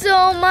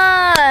so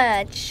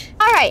much.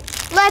 All right,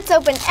 let's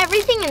open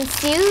everything and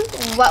see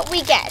what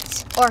we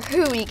get. Or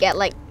who we get,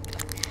 like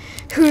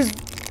whose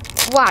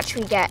watch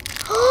we get.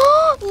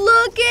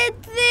 Look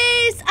at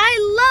this. I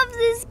love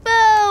this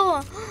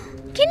bow.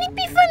 Can it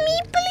be for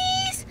me,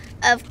 please?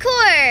 Of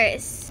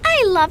course.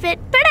 I love it,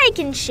 but I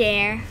can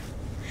share.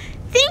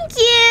 Thank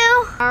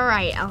you. All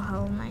right, I'll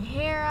hold my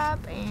hair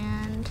up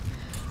and...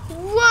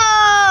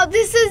 Whoa,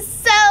 this is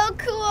so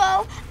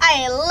cool.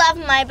 I love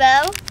my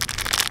bow.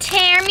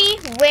 Tear me,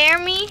 wear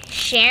me,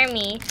 share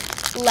me.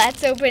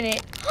 Let's open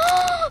it.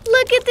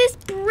 Look at this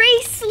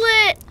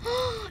bracelet.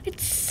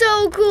 It's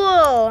so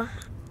cool.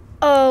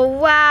 Oh,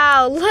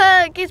 wow.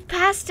 Look, it's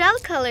pastel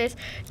colors.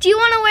 Do you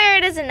want to wear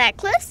it as a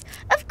necklace?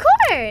 Of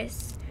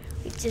course.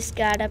 We just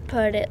gotta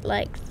put it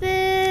like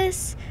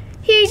this.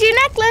 Here's your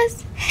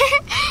necklace.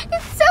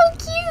 It's so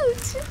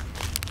cute.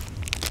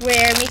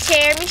 Wear me,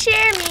 share me,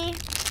 share me.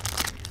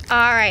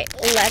 All right,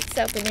 let's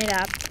open it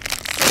up.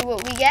 See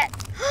what we get.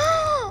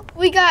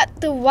 We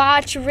got the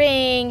watch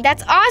ring.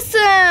 That's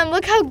awesome.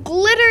 Look how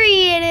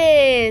glittery it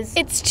is.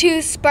 It's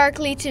too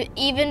sparkly to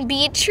even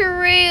be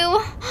true.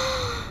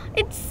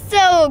 It's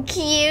so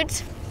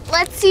cute.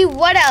 Let's see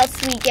what else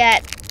we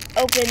get.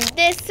 Open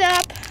this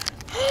up.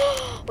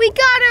 We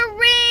got a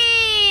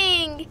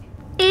ring.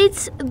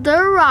 It's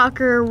the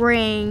rocker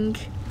ring.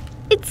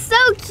 It's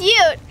so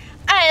cute.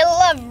 I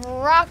love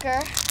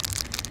rocker.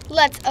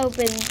 Let's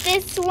open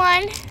this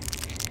one.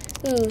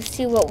 Ooh,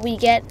 see what we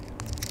get.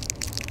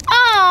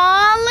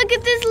 Aw, look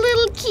at this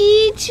little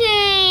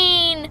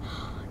keychain.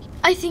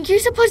 I think you're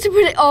supposed to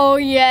put it... Oh,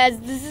 yes,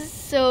 this is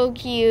so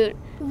cute.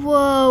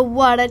 Whoa,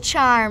 what a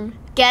charm.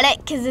 Get it?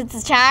 Because it's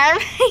a charm?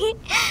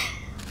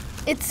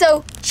 It's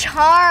so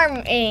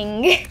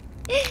charming.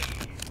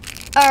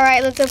 All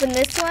right, let's open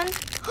this one.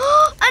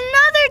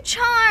 Another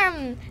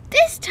charm.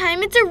 This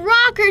time it's a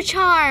rocker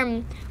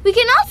charm. We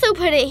can also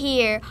put it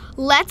here.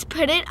 Let's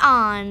put it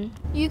on.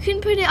 You can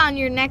put it on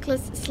your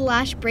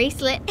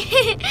necklace/bracelet.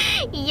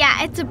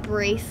 Yeah, it's a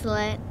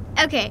bracelet.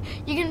 Okay,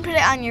 you can put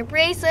it on your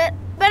bracelet,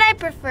 but I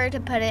prefer to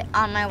put it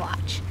on my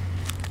watch.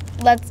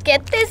 Let's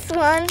get this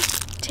one.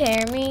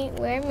 Tear me,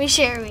 wear me,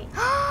 share me.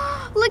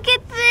 Look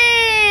at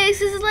this.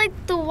 This is like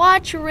the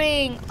watch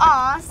ring.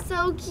 Aw,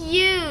 so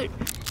cute.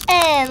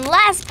 And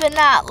last but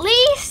not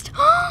least,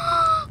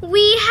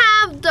 we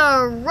have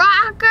the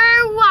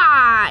rocker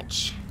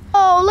watch.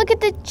 Oh, look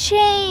at the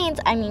keychains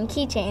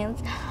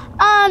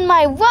on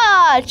my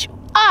watch.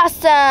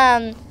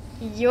 Awesome.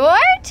 Your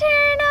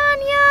turn,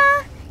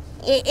 Anya.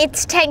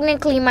 It's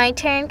technically my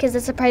turn because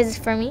the surprise is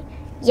for me.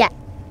 Yeah,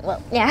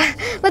 well, yeah.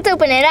 Let's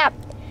open it up.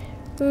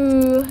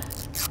 Ooh.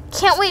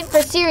 Can't wait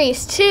for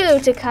Series 2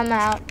 to come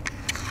out.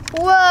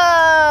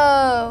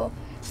 Whoa,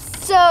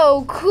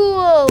 so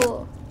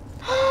cool.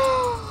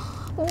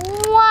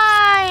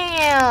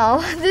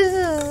 Wow, this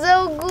is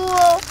so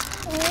cool.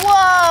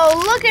 Whoa,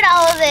 look at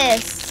all of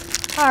this.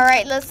 All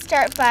right, let's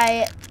start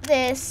by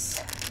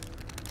this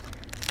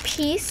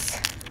piece.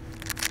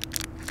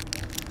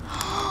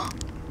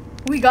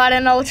 We got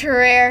an ultra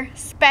rare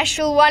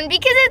special one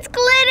because it's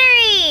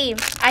glittery,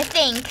 I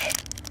think.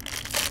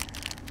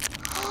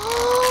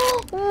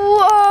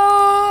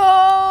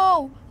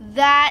 Whoa!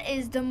 That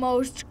is the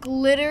most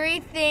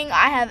glittery thing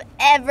I have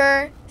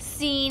ever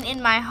seen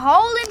in my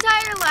whole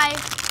entire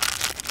life.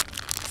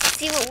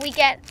 See what we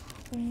get.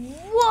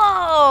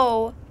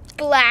 Whoa!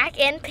 Black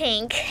and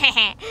pink.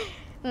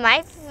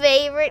 My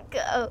favorite.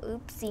 Oh,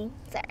 oopsie.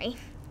 Sorry.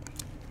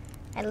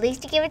 At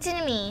least you give it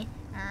to me.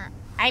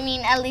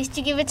 At least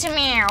you give it to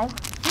Meow.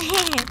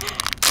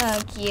 Oh,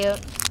 cute.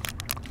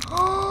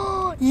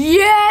 Oh,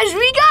 yes,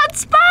 we got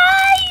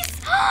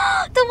Spice!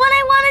 The one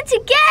I wanted to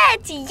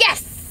get!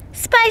 Yes!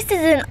 Spice is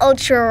an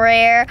ultra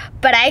rare,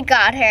 but I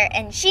got her,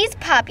 and she's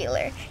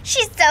popular.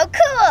 She's so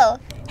cool.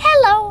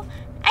 Hello,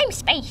 I'm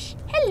Spice.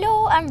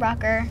 Hello, I'm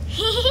Rocker.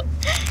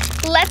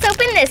 Let's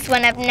open this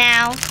one up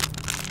now.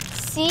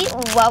 See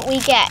what we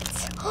get.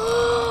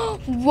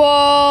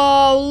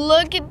 Whoa,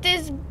 look at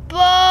this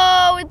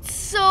bow. It's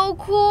so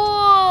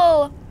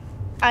cool.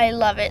 I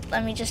love it.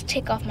 Let me just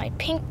take off my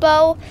pink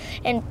bow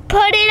and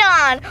put it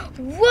on.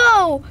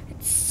 Whoa,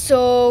 it's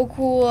so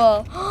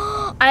cool.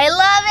 I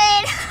love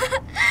it.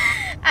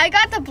 I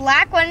got the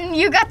black one.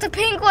 You got the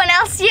pink one,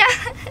 Elsa.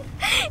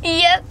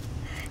 Yep,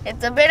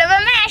 it's a bit of a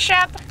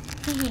mashup.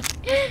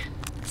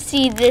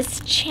 See this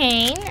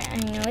chain? I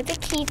know it's a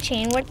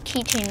keychain. What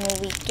keychain will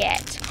we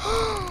get?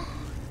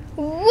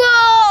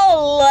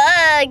 Whoa,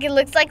 look, it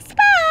looks like Spice.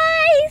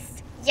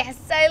 Yes,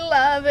 I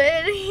love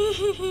it.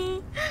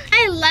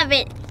 I love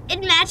it.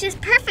 It matches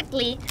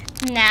perfectly.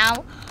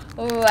 Now,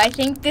 I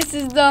think this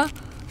is the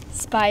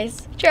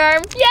Spice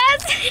charm.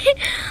 Yes,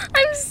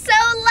 I'm so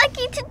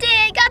lucky today.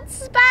 I got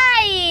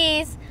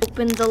Spice.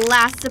 Open the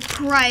last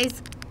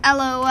surprise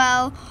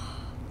LOL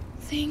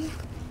thing.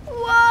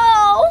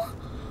 Whoa.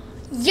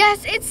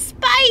 Yes, it's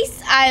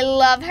Spice. I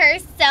love her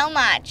so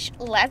much.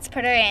 Let's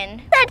put her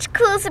in. Such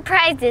cool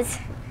surprises.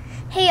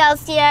 Hey,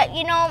 Elsa,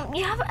 you know,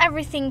 you have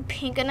everything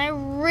pink, and I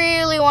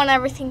really want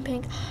everything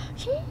pink.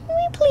 Can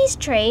we please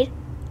trade?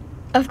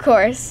 Of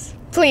course.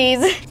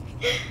 Please.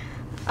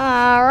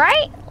 All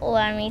right.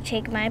 Let me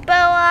take my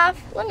bow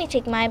off. All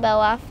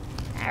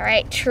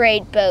right,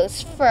 trade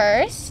bows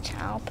first.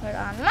 I'll put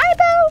on my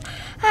bow.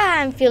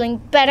 I'm feeling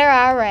better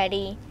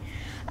already.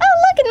 Oh,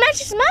 look, it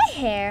matches my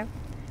hair.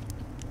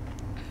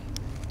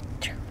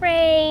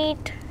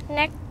 Trade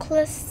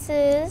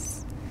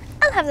necklaces.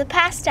 I'll have the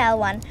pastel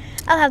one.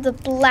 I'll have the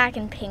black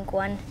and pink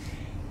one.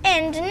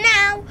 And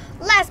now,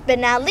 last but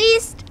not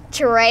least,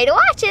 trade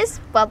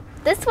watches. Well,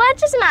 this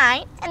watch is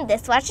mine, and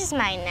this watch is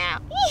mine now.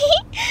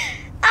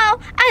 Oh,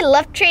 I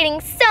love trading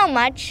so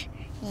much.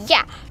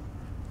 Yeah,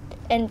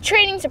 and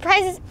trading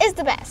surprises is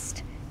the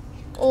best.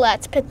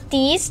 Let's put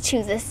these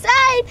to the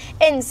side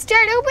and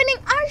start opening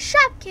our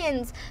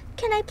Shopkins.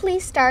 Can I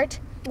please start?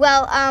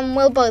 Well,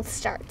 we'll both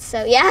start,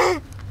 so yeah.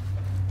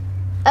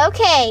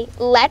 Okay,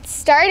 let's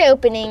start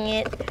opening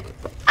it.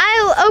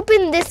 I'll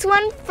open this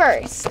one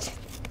first.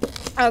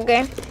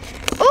 Okay.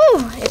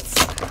 Ooh, it's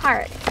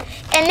hard.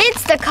 And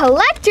it's the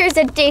collector's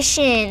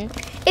edition.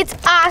 It's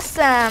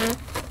awesome.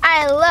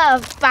 I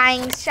love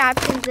buying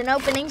Shopkins and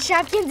opening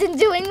Shopkins and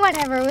doing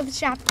whatever with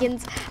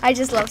Shopkins. I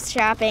just love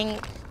shopping.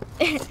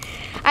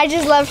 I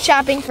just love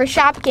shopping for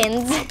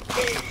Shopkins.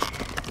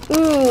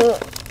 Ooh.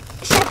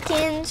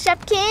 Shopkins.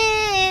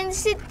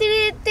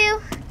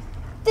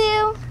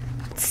 Do.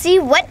 See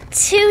what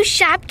 2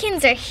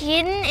 Shopkins are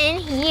hidden in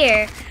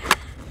here.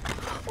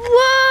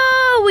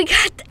 Whoa, we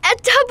got a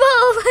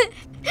double.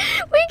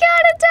 We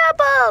got a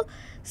double.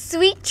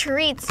 Sweet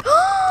treats.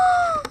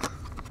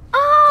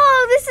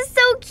 Oh, this is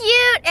so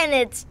cute. And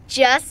it's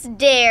just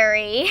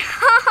dairy.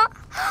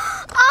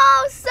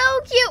 Oh,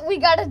 so cute. We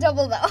got a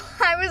double though.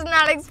 I was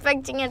not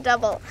expecting a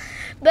double.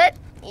 But,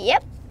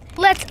 yep.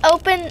 Let's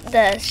open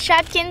the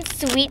Shopkins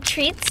Sweet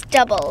Treats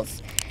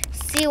doubles.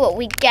 See what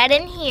we get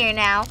in here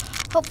now.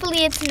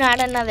 Hopefully it's not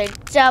another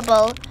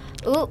double.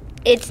 Ooh,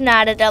 it's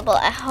not a double.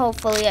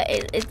 Hopefully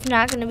it's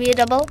not going to be a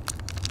double.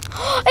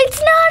 It's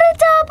not a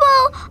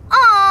double.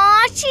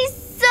 Aw, she's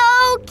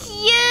so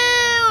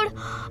cute.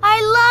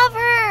 I love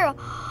her.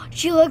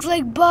 She looks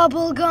like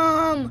bubble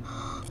gum.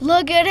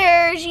 Look at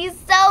her. She's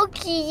so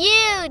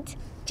cute.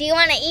 Do you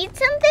want to eat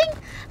something?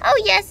 Oh,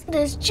 yes.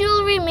 This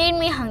jewelry made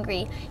me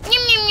hungry.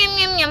 Yum, yum, yum,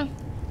 yum, yum.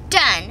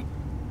 Done.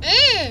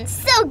 Mmm,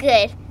 so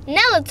good.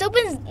 Now let's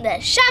open the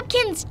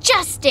Shopkins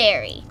Just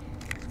Dairy.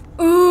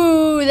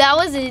 Ooh, that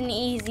was an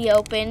easy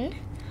open.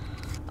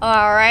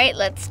 All right,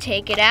 let's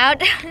take it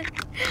out.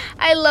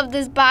 I love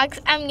this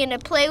box. I'm gonna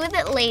play with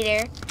it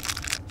later.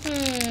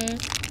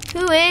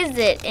 Who is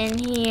it in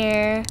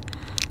here?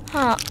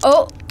 Huh?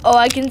 Oh,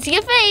 I can see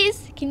a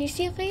face. Can you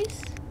see a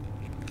face?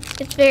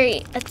 It's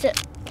very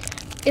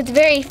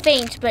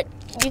faint, but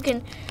you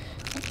can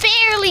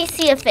barely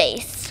see a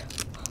face.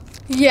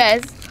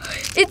 Yes,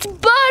 it's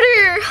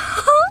butter.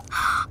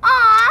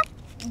 Aw,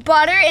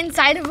 butter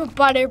inside of a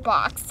butter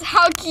box.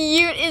 How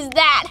cute is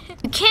that?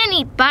 You can't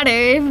eat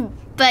butter,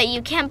 but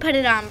you can put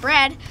it on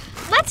bread.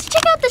 Let's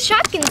check out the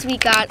Shopkins we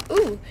got.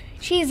 Ooh,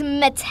 she's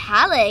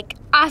metallic.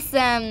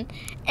 Awesome.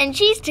 and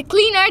cheese to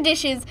clean our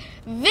dishes.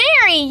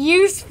 Very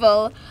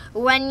useful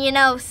when you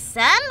know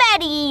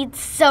somebody eats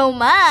so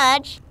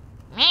much.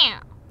 Meow.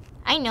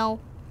 I know.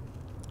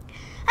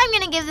 I'm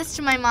gonna give this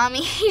to my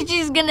mommy.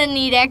 She's gonna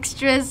need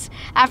extras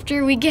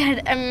after we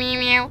get a meow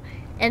meow.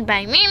 And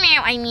by meow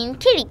meow, I mean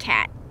kitty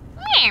cat.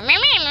 Meow meow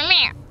meow meow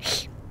meow.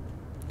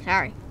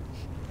 Sorry.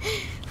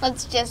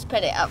 Let's just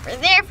put it over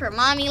there for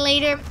mommy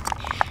later.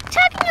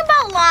 Talking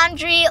about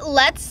laundry,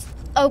 let's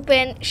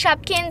open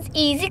Shopkins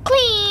Easy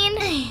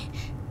Clean.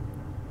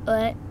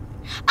 What?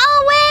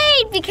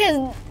 Oh, wait,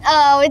 because,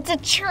 it's a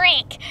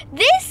trick.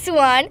 This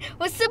one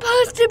was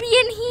supposed to be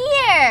in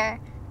here.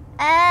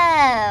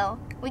 Oh,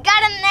 we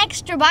got an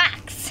extra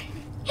box.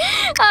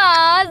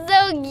 Aw,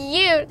 so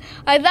cute.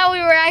 I thought we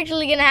were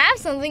actually going to have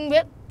something,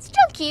 but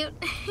still cute.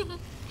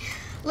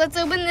 Let's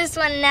open this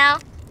one now.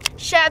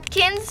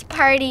 Shopkins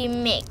Party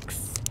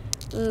Mix.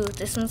 Ooh,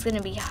 this one's going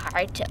to be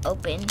hard to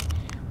open.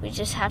 We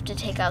just have to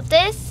take out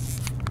this,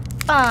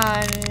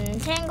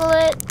 untangle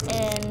it,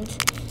 and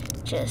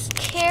just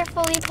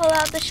carefully pull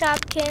out the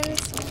Shopkins.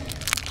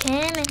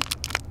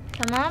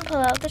 Come on, pull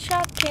out the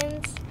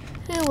Shopkins.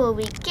 Who will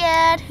we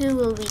get? Who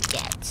will we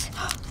get?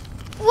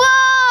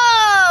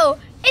 Whoa!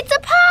 It's a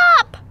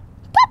pop!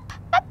 Pop,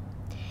 pop!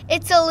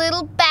 It's a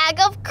little bag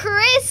of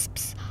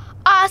crisps.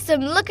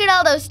 Awesome! Look at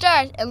all those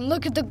stars, and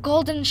look at the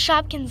golden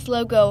Shopkins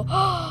logo.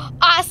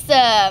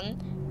 Awesome!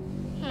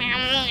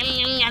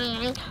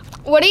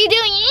 What are you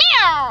doing?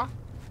 Meow!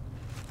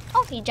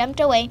 Oh, he jumped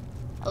away.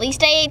 At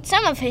least I ate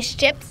some of his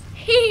chips.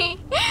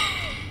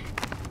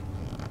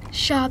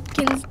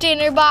 Shopkins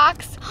dinner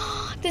box.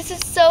 This is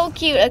so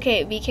cute.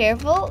 Okay, be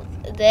careful.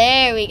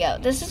 There we go.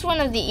 This is one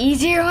of the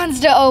easier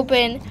ones to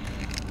open.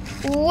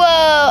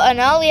 Whoa, and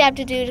all we have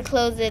to do to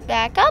close it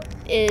back up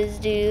is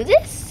do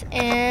this,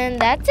 and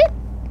that's it.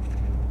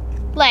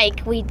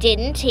 Like, we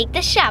didn't take the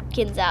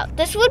Shopkins out.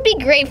 This would be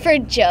great for a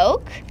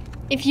joke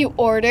if you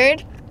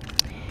ordered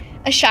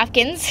a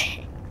Shopkins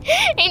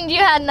and you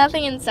had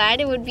nothing inside.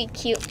 It would be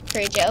cute for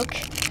a joke.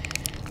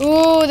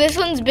 Ooh, this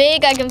one's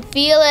big. I can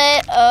feel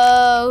it.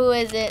 Oh, who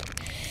is it?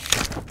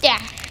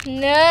 Yeah,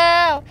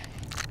 no.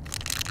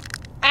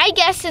 I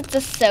guess it's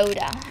a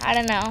soda. I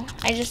don't know.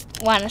 I just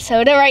want a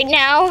soda right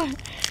now.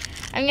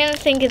 I'm gonna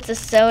think it's a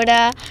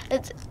soda.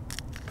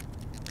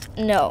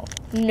 No.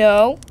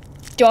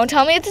 Don't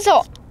tell me it's a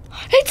soda.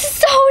 It's a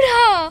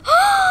soda!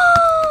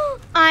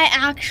 I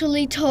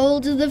actually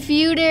told the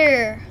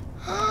future.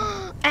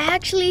 I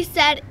actually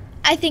said,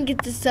 I think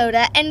it's a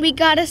soda, and we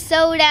got a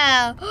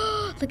soda.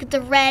 Look at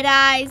the red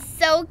eyes.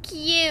 So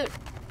cute.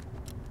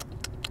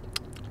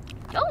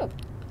 Oh.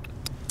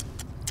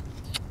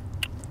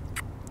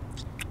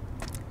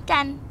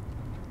 Done.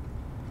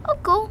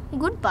 Oh,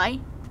 goodbye.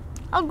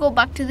 I'll go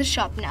back to the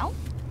shop now.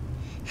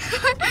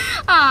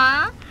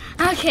 Aw.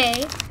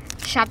 Okay.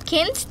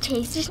 Shopkins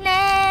Tasty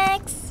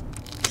Snacks.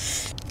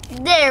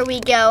 There we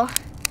go.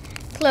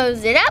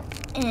 Close it up,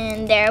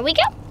 and there we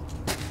go.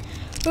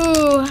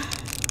 Ooh.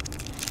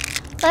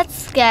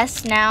 Let's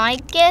guess now. I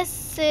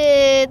guess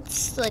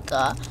it's like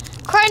a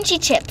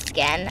crunchy chips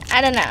again.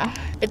 I don't know.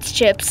 It's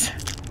chips.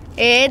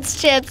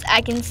 It's chips.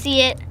 I can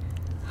see it.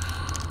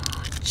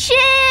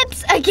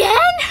 Chips again?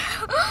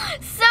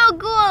 So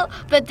cool.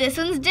 But this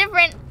one's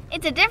different.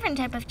 It's a different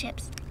type of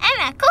chips.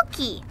 And a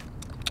cookie.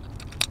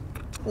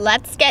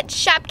 Let's get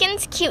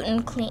Shopkins Cute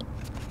and Clean.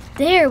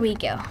 There we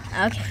go.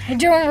 Okay, I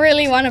don't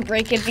really want to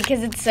break it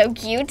because it's so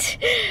cute.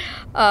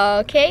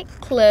 Okay,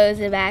 close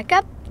it back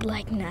up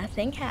like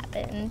nothing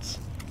happened.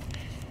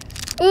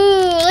 Ooh,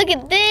 look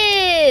at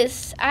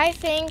this. I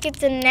think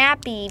it's a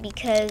nappy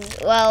because,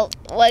 well,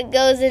 what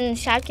goes in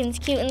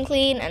Shopkins Cute and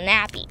Clean? A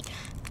nappy.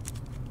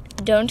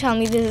 Don't tell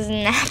me this is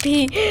a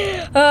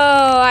nappy.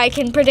 Oh, I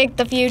can predict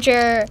the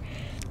future.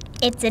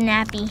 It's a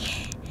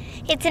nappy.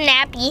 It's a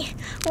nappy.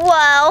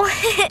 Whoa,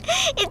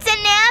 it's a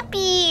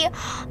nappy.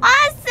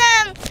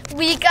 Awesome.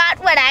 We got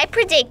what I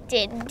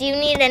predicted. Do you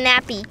need a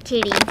nappy,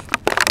 kitty?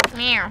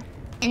 Meow.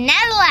 And now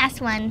the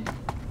last one.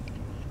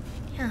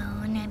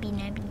 Oh, nappy.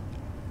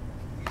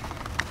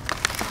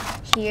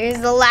 Here's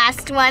the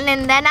last one,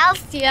 and then I'll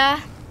see ya.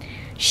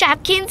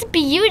 Shopkins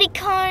Beauty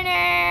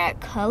Corner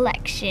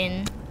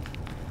Collection.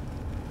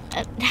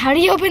 How do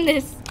you open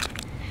this?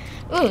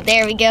 Ooh,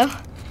 there we go.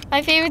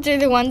 My favorites are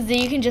the ones that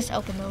you can just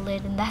open the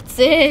lid and that's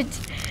it.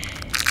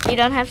 You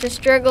don't have to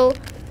struggle.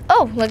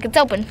 Oh, look, it's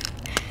open.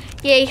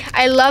 Yay,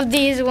 I love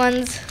these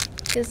ones.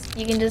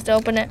 You can just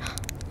open it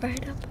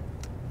right up.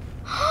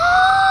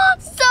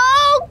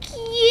 So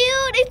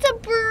cute! It's a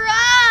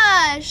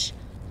brush.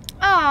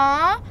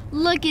 Aw,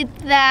 look at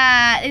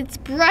that. It's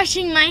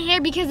brushing my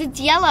hair because it's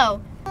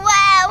yellow.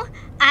 Wow,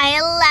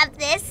 I love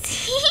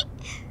this.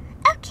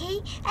 Okay,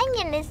 I'm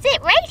gonna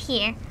sit right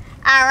here.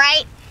 All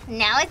right,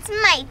 now it's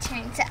my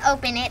turn to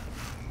open it.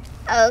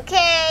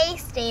 Okay,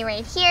 stay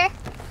right here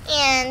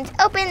and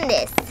open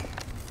this.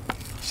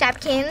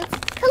 Shopkins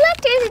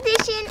Collector's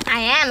Edition. I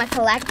am a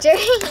collector.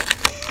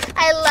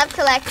 I love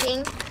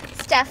collecting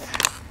stuff.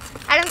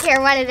 I don't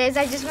care what it is,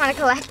 I just want to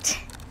collect.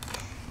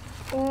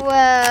 Whoa,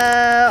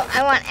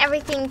 I want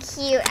everything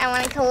cute. I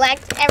want to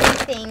collect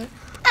everything.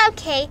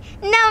 Okay,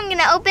 now I'm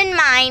gonna open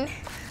mine.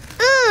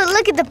 Ooh,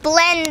 look at the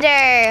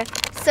blender.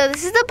 So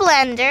this is the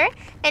blender,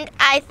 and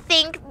I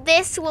think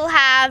this will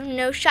have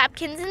no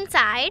Shopkins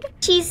inside.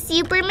 She's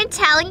super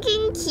metallic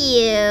and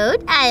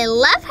cute. I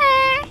love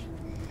her.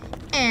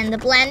 And the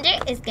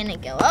blender is gonna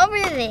go over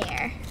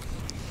there,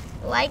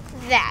 like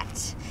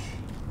that.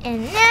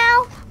 And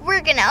now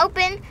we're gonna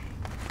open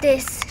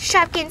this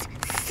Shopkins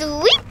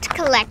sweet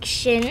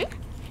collection,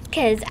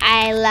 because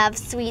I love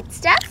sweet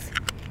stuff.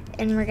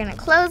 And we're gonna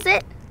close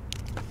it.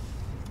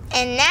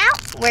 And now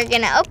we're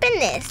gonna open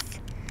this.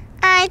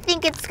 I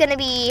think it's gonna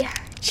be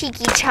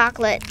cheeky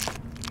chocolate.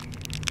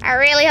 I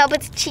really hope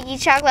it's cheeky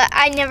chocolate.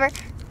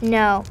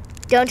 No,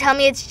 don't tell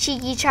me it's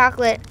cheeky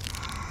chocolate.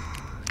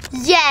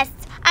 Yes,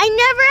 I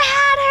never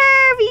had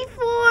her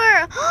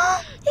before.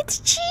 It's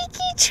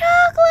cheeky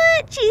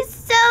chocolate. She's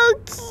so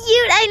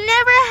cute. I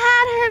never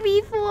had her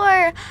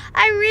before.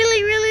 I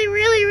really, really,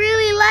 really,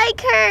 really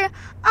like her.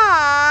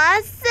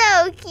 Aw,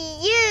 so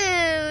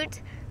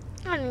cute.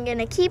 I'm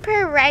gonna keep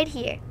her right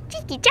here.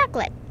 Cheeky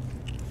chocolate.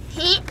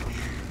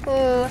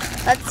 Ooh,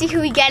 let's see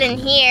who we get in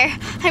here.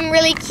 I'm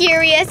really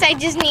curious. I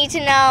just need to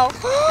know.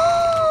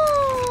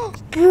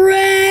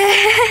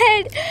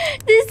 Bread.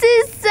 This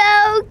is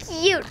so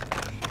cute.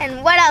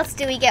 And what else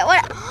do we get?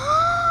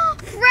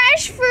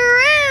 Fresh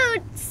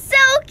fruit. So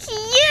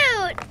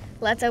cute.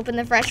 Let's open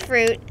the fresh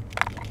fruit.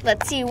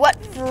 Let's see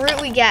what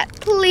fruit we get.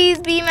 Please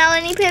be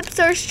Melanie Pips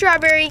or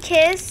Strawberry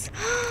Kiss.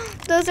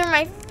 Those are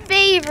my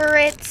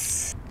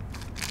favorites.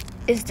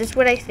 Is this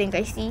what I think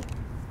I see?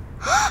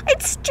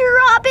 It's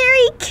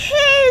Strawberry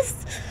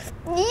Kiss!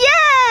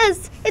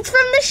 Yes! It's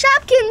from the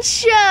Shopkins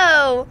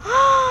show!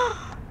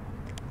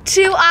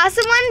 2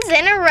 awesome ones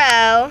in a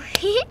row.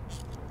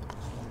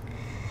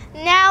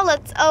 Now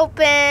let's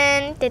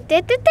open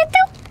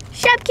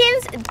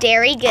Shopkins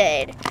Dairy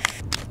Good.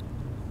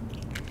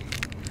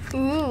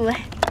 Ooh,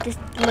 this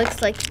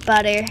looks like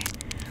butter.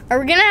 Are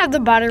we gonna have the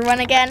butter one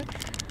again?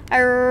 I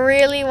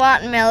really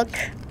want milk.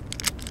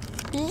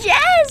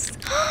 Yes!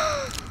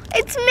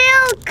 It's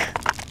milk!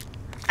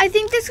 I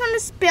think this one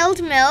is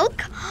spilled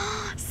milk.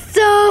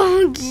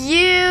 So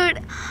cute.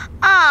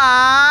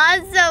 Aw,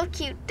 so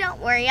cute.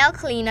 Don't worry, I'll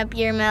clean up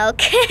your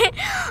milk.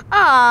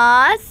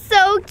 Aw,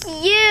 so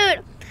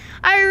cute.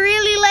 I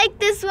really like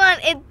this one.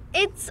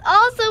 It's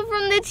also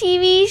from the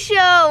TV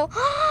show.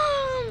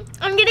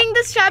 I'm getting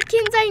the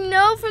Shopkins I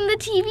know from the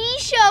TV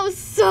show.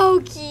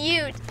 So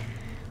cute.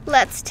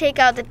 Let's take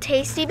out the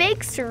Tasty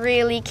Bakes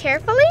really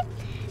carefully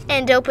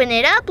and open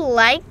it up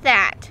like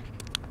that.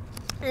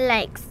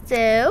 Like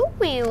so.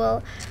 We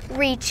will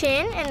reach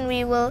in and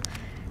we will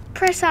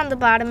press on the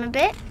bottom a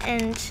bit.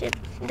 And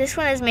this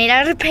one is made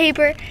out of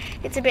paper.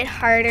 It's a bit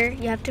harder.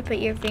 You have to put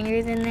your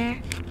fingers in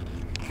there.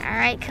 All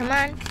right, come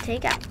on,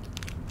 take out.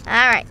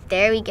 All right,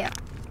 there we go.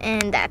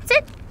 And that's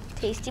it.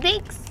 Tasty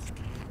Bakes.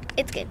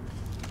 It's good.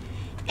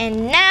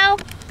 And now,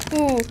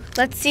 ooh,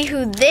 let's see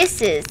who this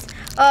is.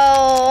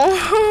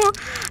 Oh,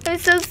 I'm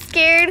so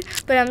scared,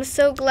 but I'm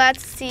so glad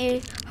to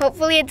see.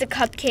 Hopefully it's a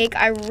cupcake.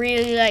 I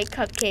really like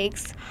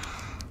cupcakes.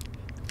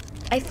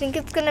 I think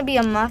it's gonna be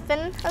a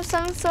muffin of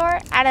some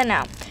sort. I don't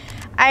know.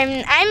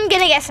 I'm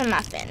gonna guess a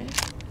muffin.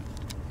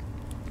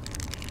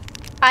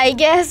 I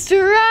guessed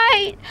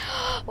right.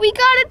 We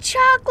got a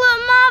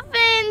chocolate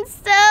muffin.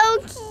 So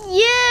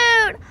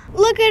cute.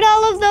 Look at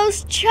all of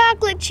those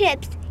chocolate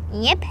chips.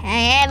 Yep,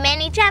 I have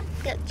many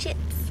chocolate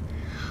chips.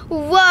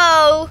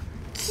 Whoa,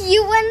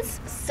 cute ones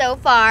so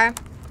far.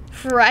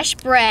 Fresh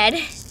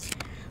bread.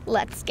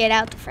 Let's get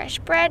out the fresh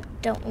bread.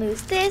 Don't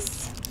lose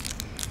this.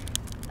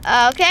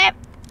 Okay,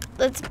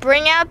 let's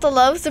bring out the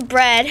loaves of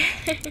bread.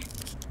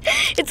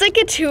 It's like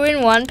a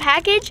 2-in-1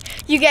 package.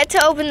 You get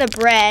to open the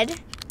bread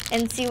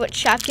and see what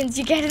Shopkins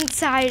you get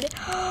inside.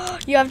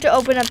 You have to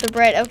open up the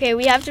bread. Okay,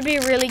 we have to be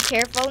really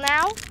careful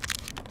now.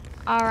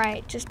 All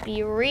right, just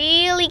be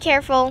really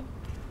careful.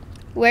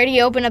 Where do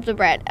you open up the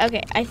bread?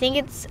 Okay, I think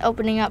it's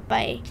opening up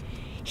by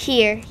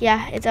here.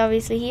 Yeah, it's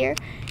obviously here.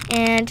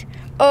 And,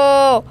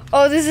 oh,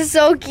 this is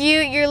so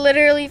cute. You're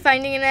literally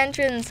finding an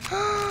entrance.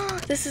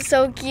 This is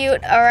so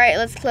cute. All right,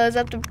 let's close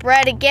up the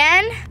bread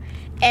again.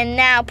 And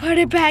now put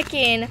it back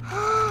in.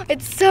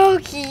 It's so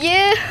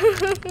cute.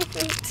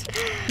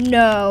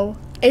 No.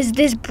 Is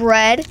this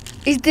bread?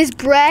 Is this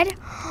bread?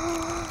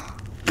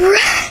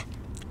 Bread.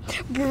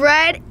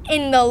 Bread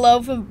in the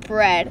loaf of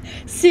bread.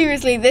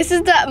 Seriously, this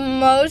is the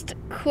most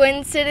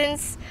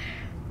coincidence,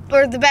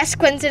 or the best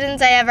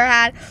coincidence I ever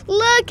had.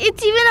 Look,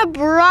 it's even a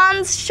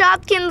bronze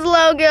Shopkins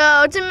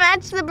logo to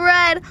match the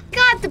bread.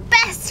 Got the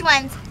best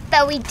ones,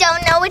 but we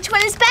don't know which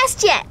one is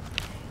best yet.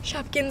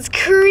 Shopkins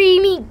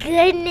creamy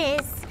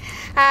goodness.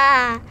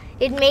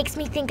 It makes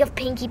me think of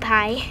Pinkie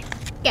Pie.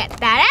 Get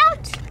that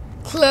out.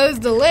 Close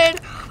the lid.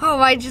 Oh,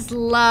 I just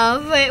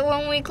love it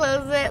when we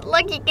close it.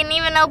 Look, you can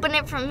even open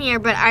it from here,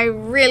 but I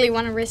really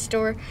want to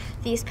restore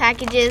these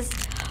packages.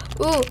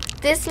 Ooh,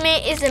 this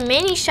is a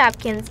mini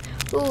Shopkins.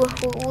 Ooh,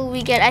 what will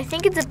we get? I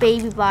think it's a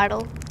baby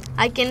bottle.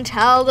 I can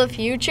tell the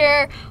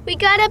future. We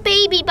got a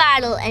baby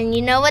bottle, and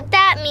you know what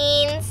that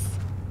means.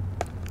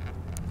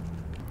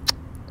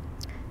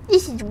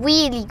 This is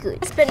really good.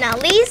 Last but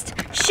not least,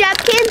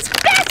 Shopkins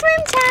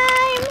bathroom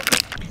time.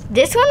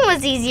 This one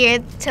was easier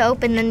to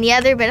open than the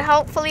other, but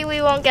hopefully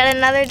we won't get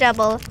another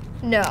double.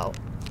 No.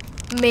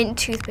 Mint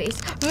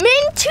toothpaste.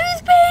 Mint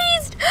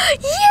toothpaste!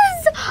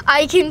 Yes!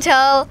 I can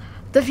tell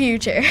the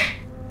future.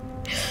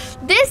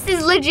 This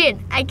is legit.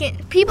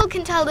 People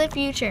can tell the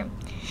future.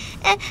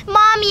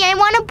 Mommy, I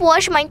want to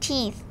brush my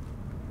teeth.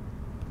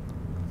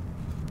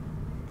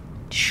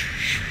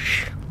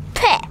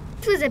 Peh.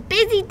 This was a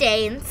busy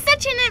day and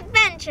such an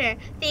adventure.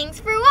 Thanks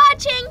for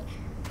watching.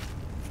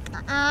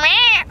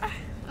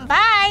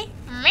 Bye.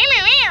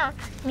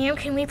 Meow,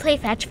 can we play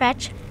fetch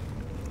fetch?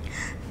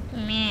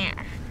 Meow.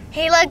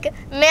 Hey, look,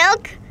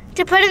 milk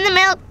to put in the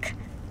milk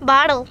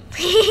bottle.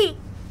 Milk!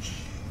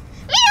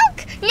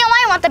 No,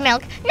 I want the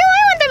milk. No,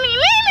 I want the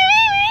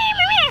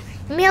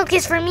milk. Milk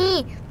is for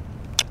me.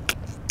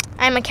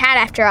 I'm a cat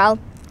after all.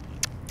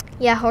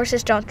 Yeah,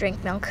 horses don't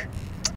drink milk.